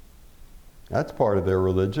 That's part of their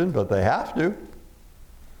religion, but they have to.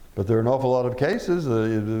 But there are an awful lot of cases,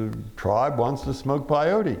 the tribe wants to smoke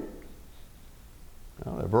peyote.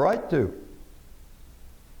 Well, they have a right to.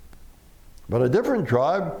 But a different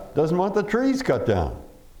tribe doesn't want the trees cut down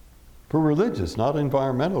for religious, not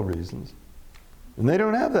environmental reasons. And they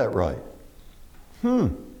don't have that right.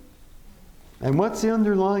 And what's the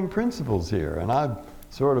underlying principles here? And I've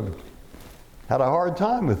sort of had a hard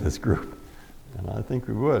time with this group. And I think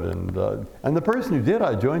we would. And the person who did,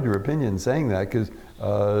 I joined her opinion saying that because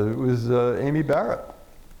it was Amy Barrett.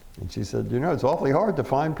 And she said, you know, it's awfully hard to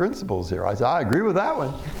find principles here. I said, I agree with that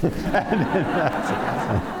one.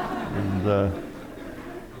 and there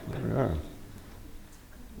we are. All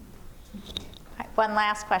right, one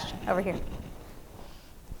last question over here.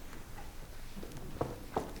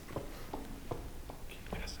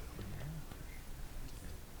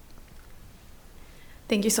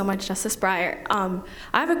 Thank you so much, Justice Breyer.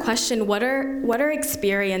 I have a question. What are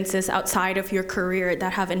experiences outside of your career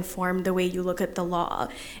that have informed the way you look at the law?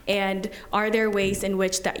 And are there ways in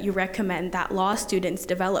which that you recommend that law students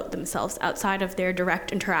develop themselves outside of their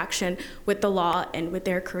direct interaction with the law and with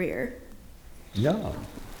their career? Yeah,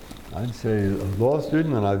 I'd say a law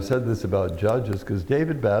student, and I've said this about judges, because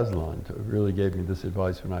David Bazelon really gave me this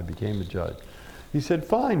advice when I became a judge. He said,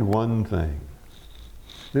 find one thing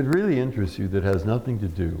that really interests you that has nothing to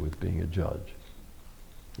do with being a judge.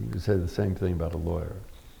 You could say the same thing about a lawyer.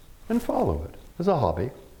 And follow it as a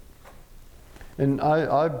hobby. And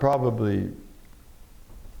I've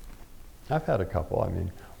had a couple. I mean,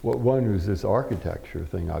 one was this architecture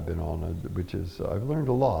thing I've been on, which is, I've learned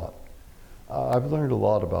a lot. I've learned a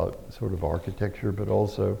lot about sort of architecture, but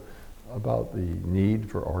also about the need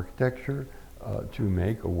for architecture to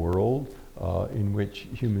make a world in which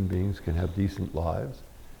human beings can have decent lives,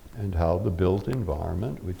 and how the built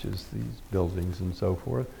environment, which is these buildings and so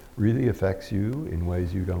forth, really affects you in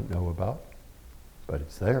ways you don't know about. But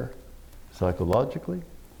it's there. Psychologically,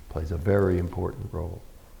 plays a very important role.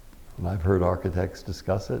 And I've heard architects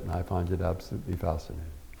discuss it, and I find it absolutely fascinating.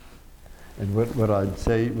 And what I've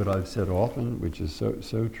said often, which is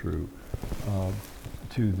so true,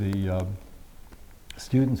 to the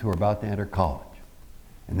students who are about to enter college,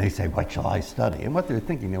 and they say, what shall I study? And what they're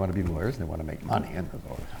thinking, they want to be lawyers, and they want to make money. And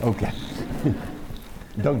okay.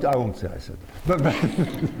 I won't say I said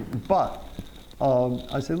that. But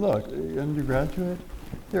I say, look, undergraduate,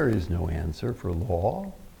 there is no answer for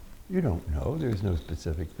law. You don't know. There's no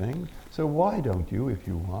specific thing. So why don't you, if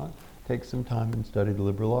you want, take some time and study the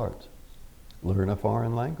liberal arts? Learn a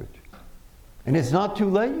foreign language. And it's not too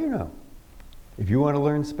late, you know. If you want to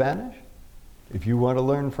learn Spanish, if you want to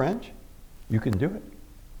learn French, you can do it.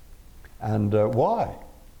 And why?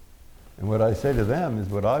 And what I say to them is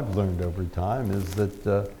what I've learned over time is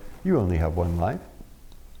that you only have one life,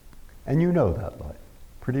 and you know that life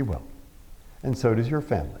pretty well. And so does your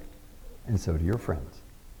family, and so do your friends.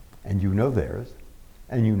 And you know theirs,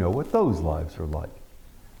 and you know what those lives are like.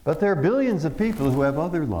 But there are billions of people who have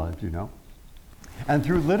other lives, you know. And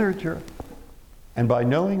through literature, and by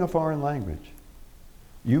knowing a foreign language,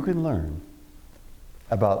 you can learn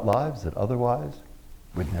about lives that otherwise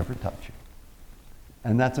would never touch you.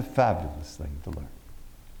 And that's a fabulous thing to learn.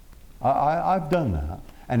 I've done that.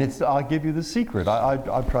 And I'll give you the secret.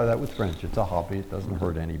 I've tried that with French. It's a hobby. It doesn't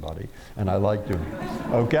hurt anybody. And I like doing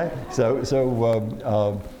it. Okay?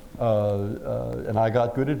 And I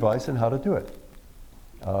got good advice on how to do it.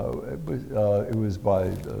 It was by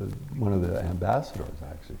one of the ambassadors,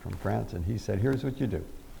 actually, from France, and he said, here's what you do.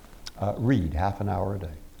 Read half an hour a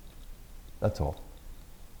day. That's all.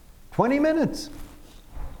 20 minutes.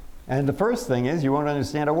 And the first thing is you won't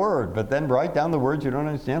understand a word, but then write down the words you don't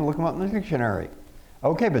understand, look them up in the dictionary.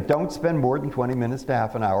 Okay, but don't spend more than 20 minutes to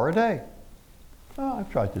half an hour a day. Oh,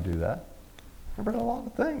 I've tried to do that. I've read a lot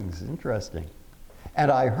of things. Interesting. And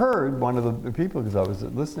I heard one of the people, because I was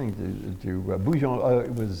listening to Boujon,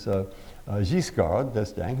 it was Giscard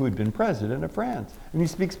d'Estaing, who had been president of France. And he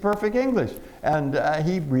speaks perfect English. And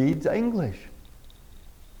he reads English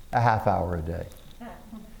a half hour a day.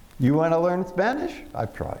 You want to learn Spanish?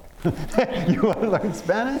 I've tried. You want to learn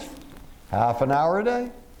Spanish? Half an hour a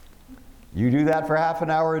day? You do that for half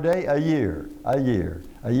an hour a day? A year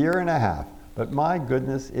and a half. But my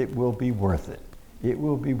goodness, it will be worth it. It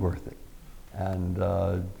will be worth it. And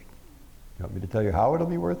you want me to tell you how it'll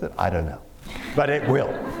be worth it? I don't know. But it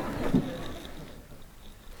will.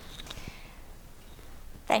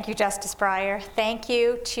 Thank you, Justice Breyer. Thank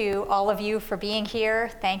you to all of you for being here.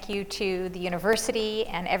 Thank you to the university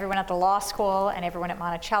and everyone at the law school and everyone at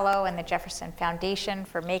Monticello and the Jefferson Foundation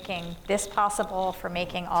for making this possible, for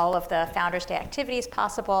making all of the Founders Day activities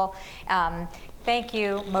possible. Thank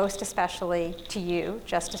you most especially to you,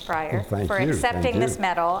 Justice Breyer, for accepting this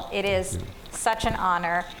medal. It is such an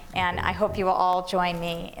honor, and I hope you will all join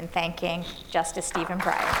me in thanking Justice Stephen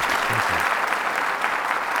Breyer.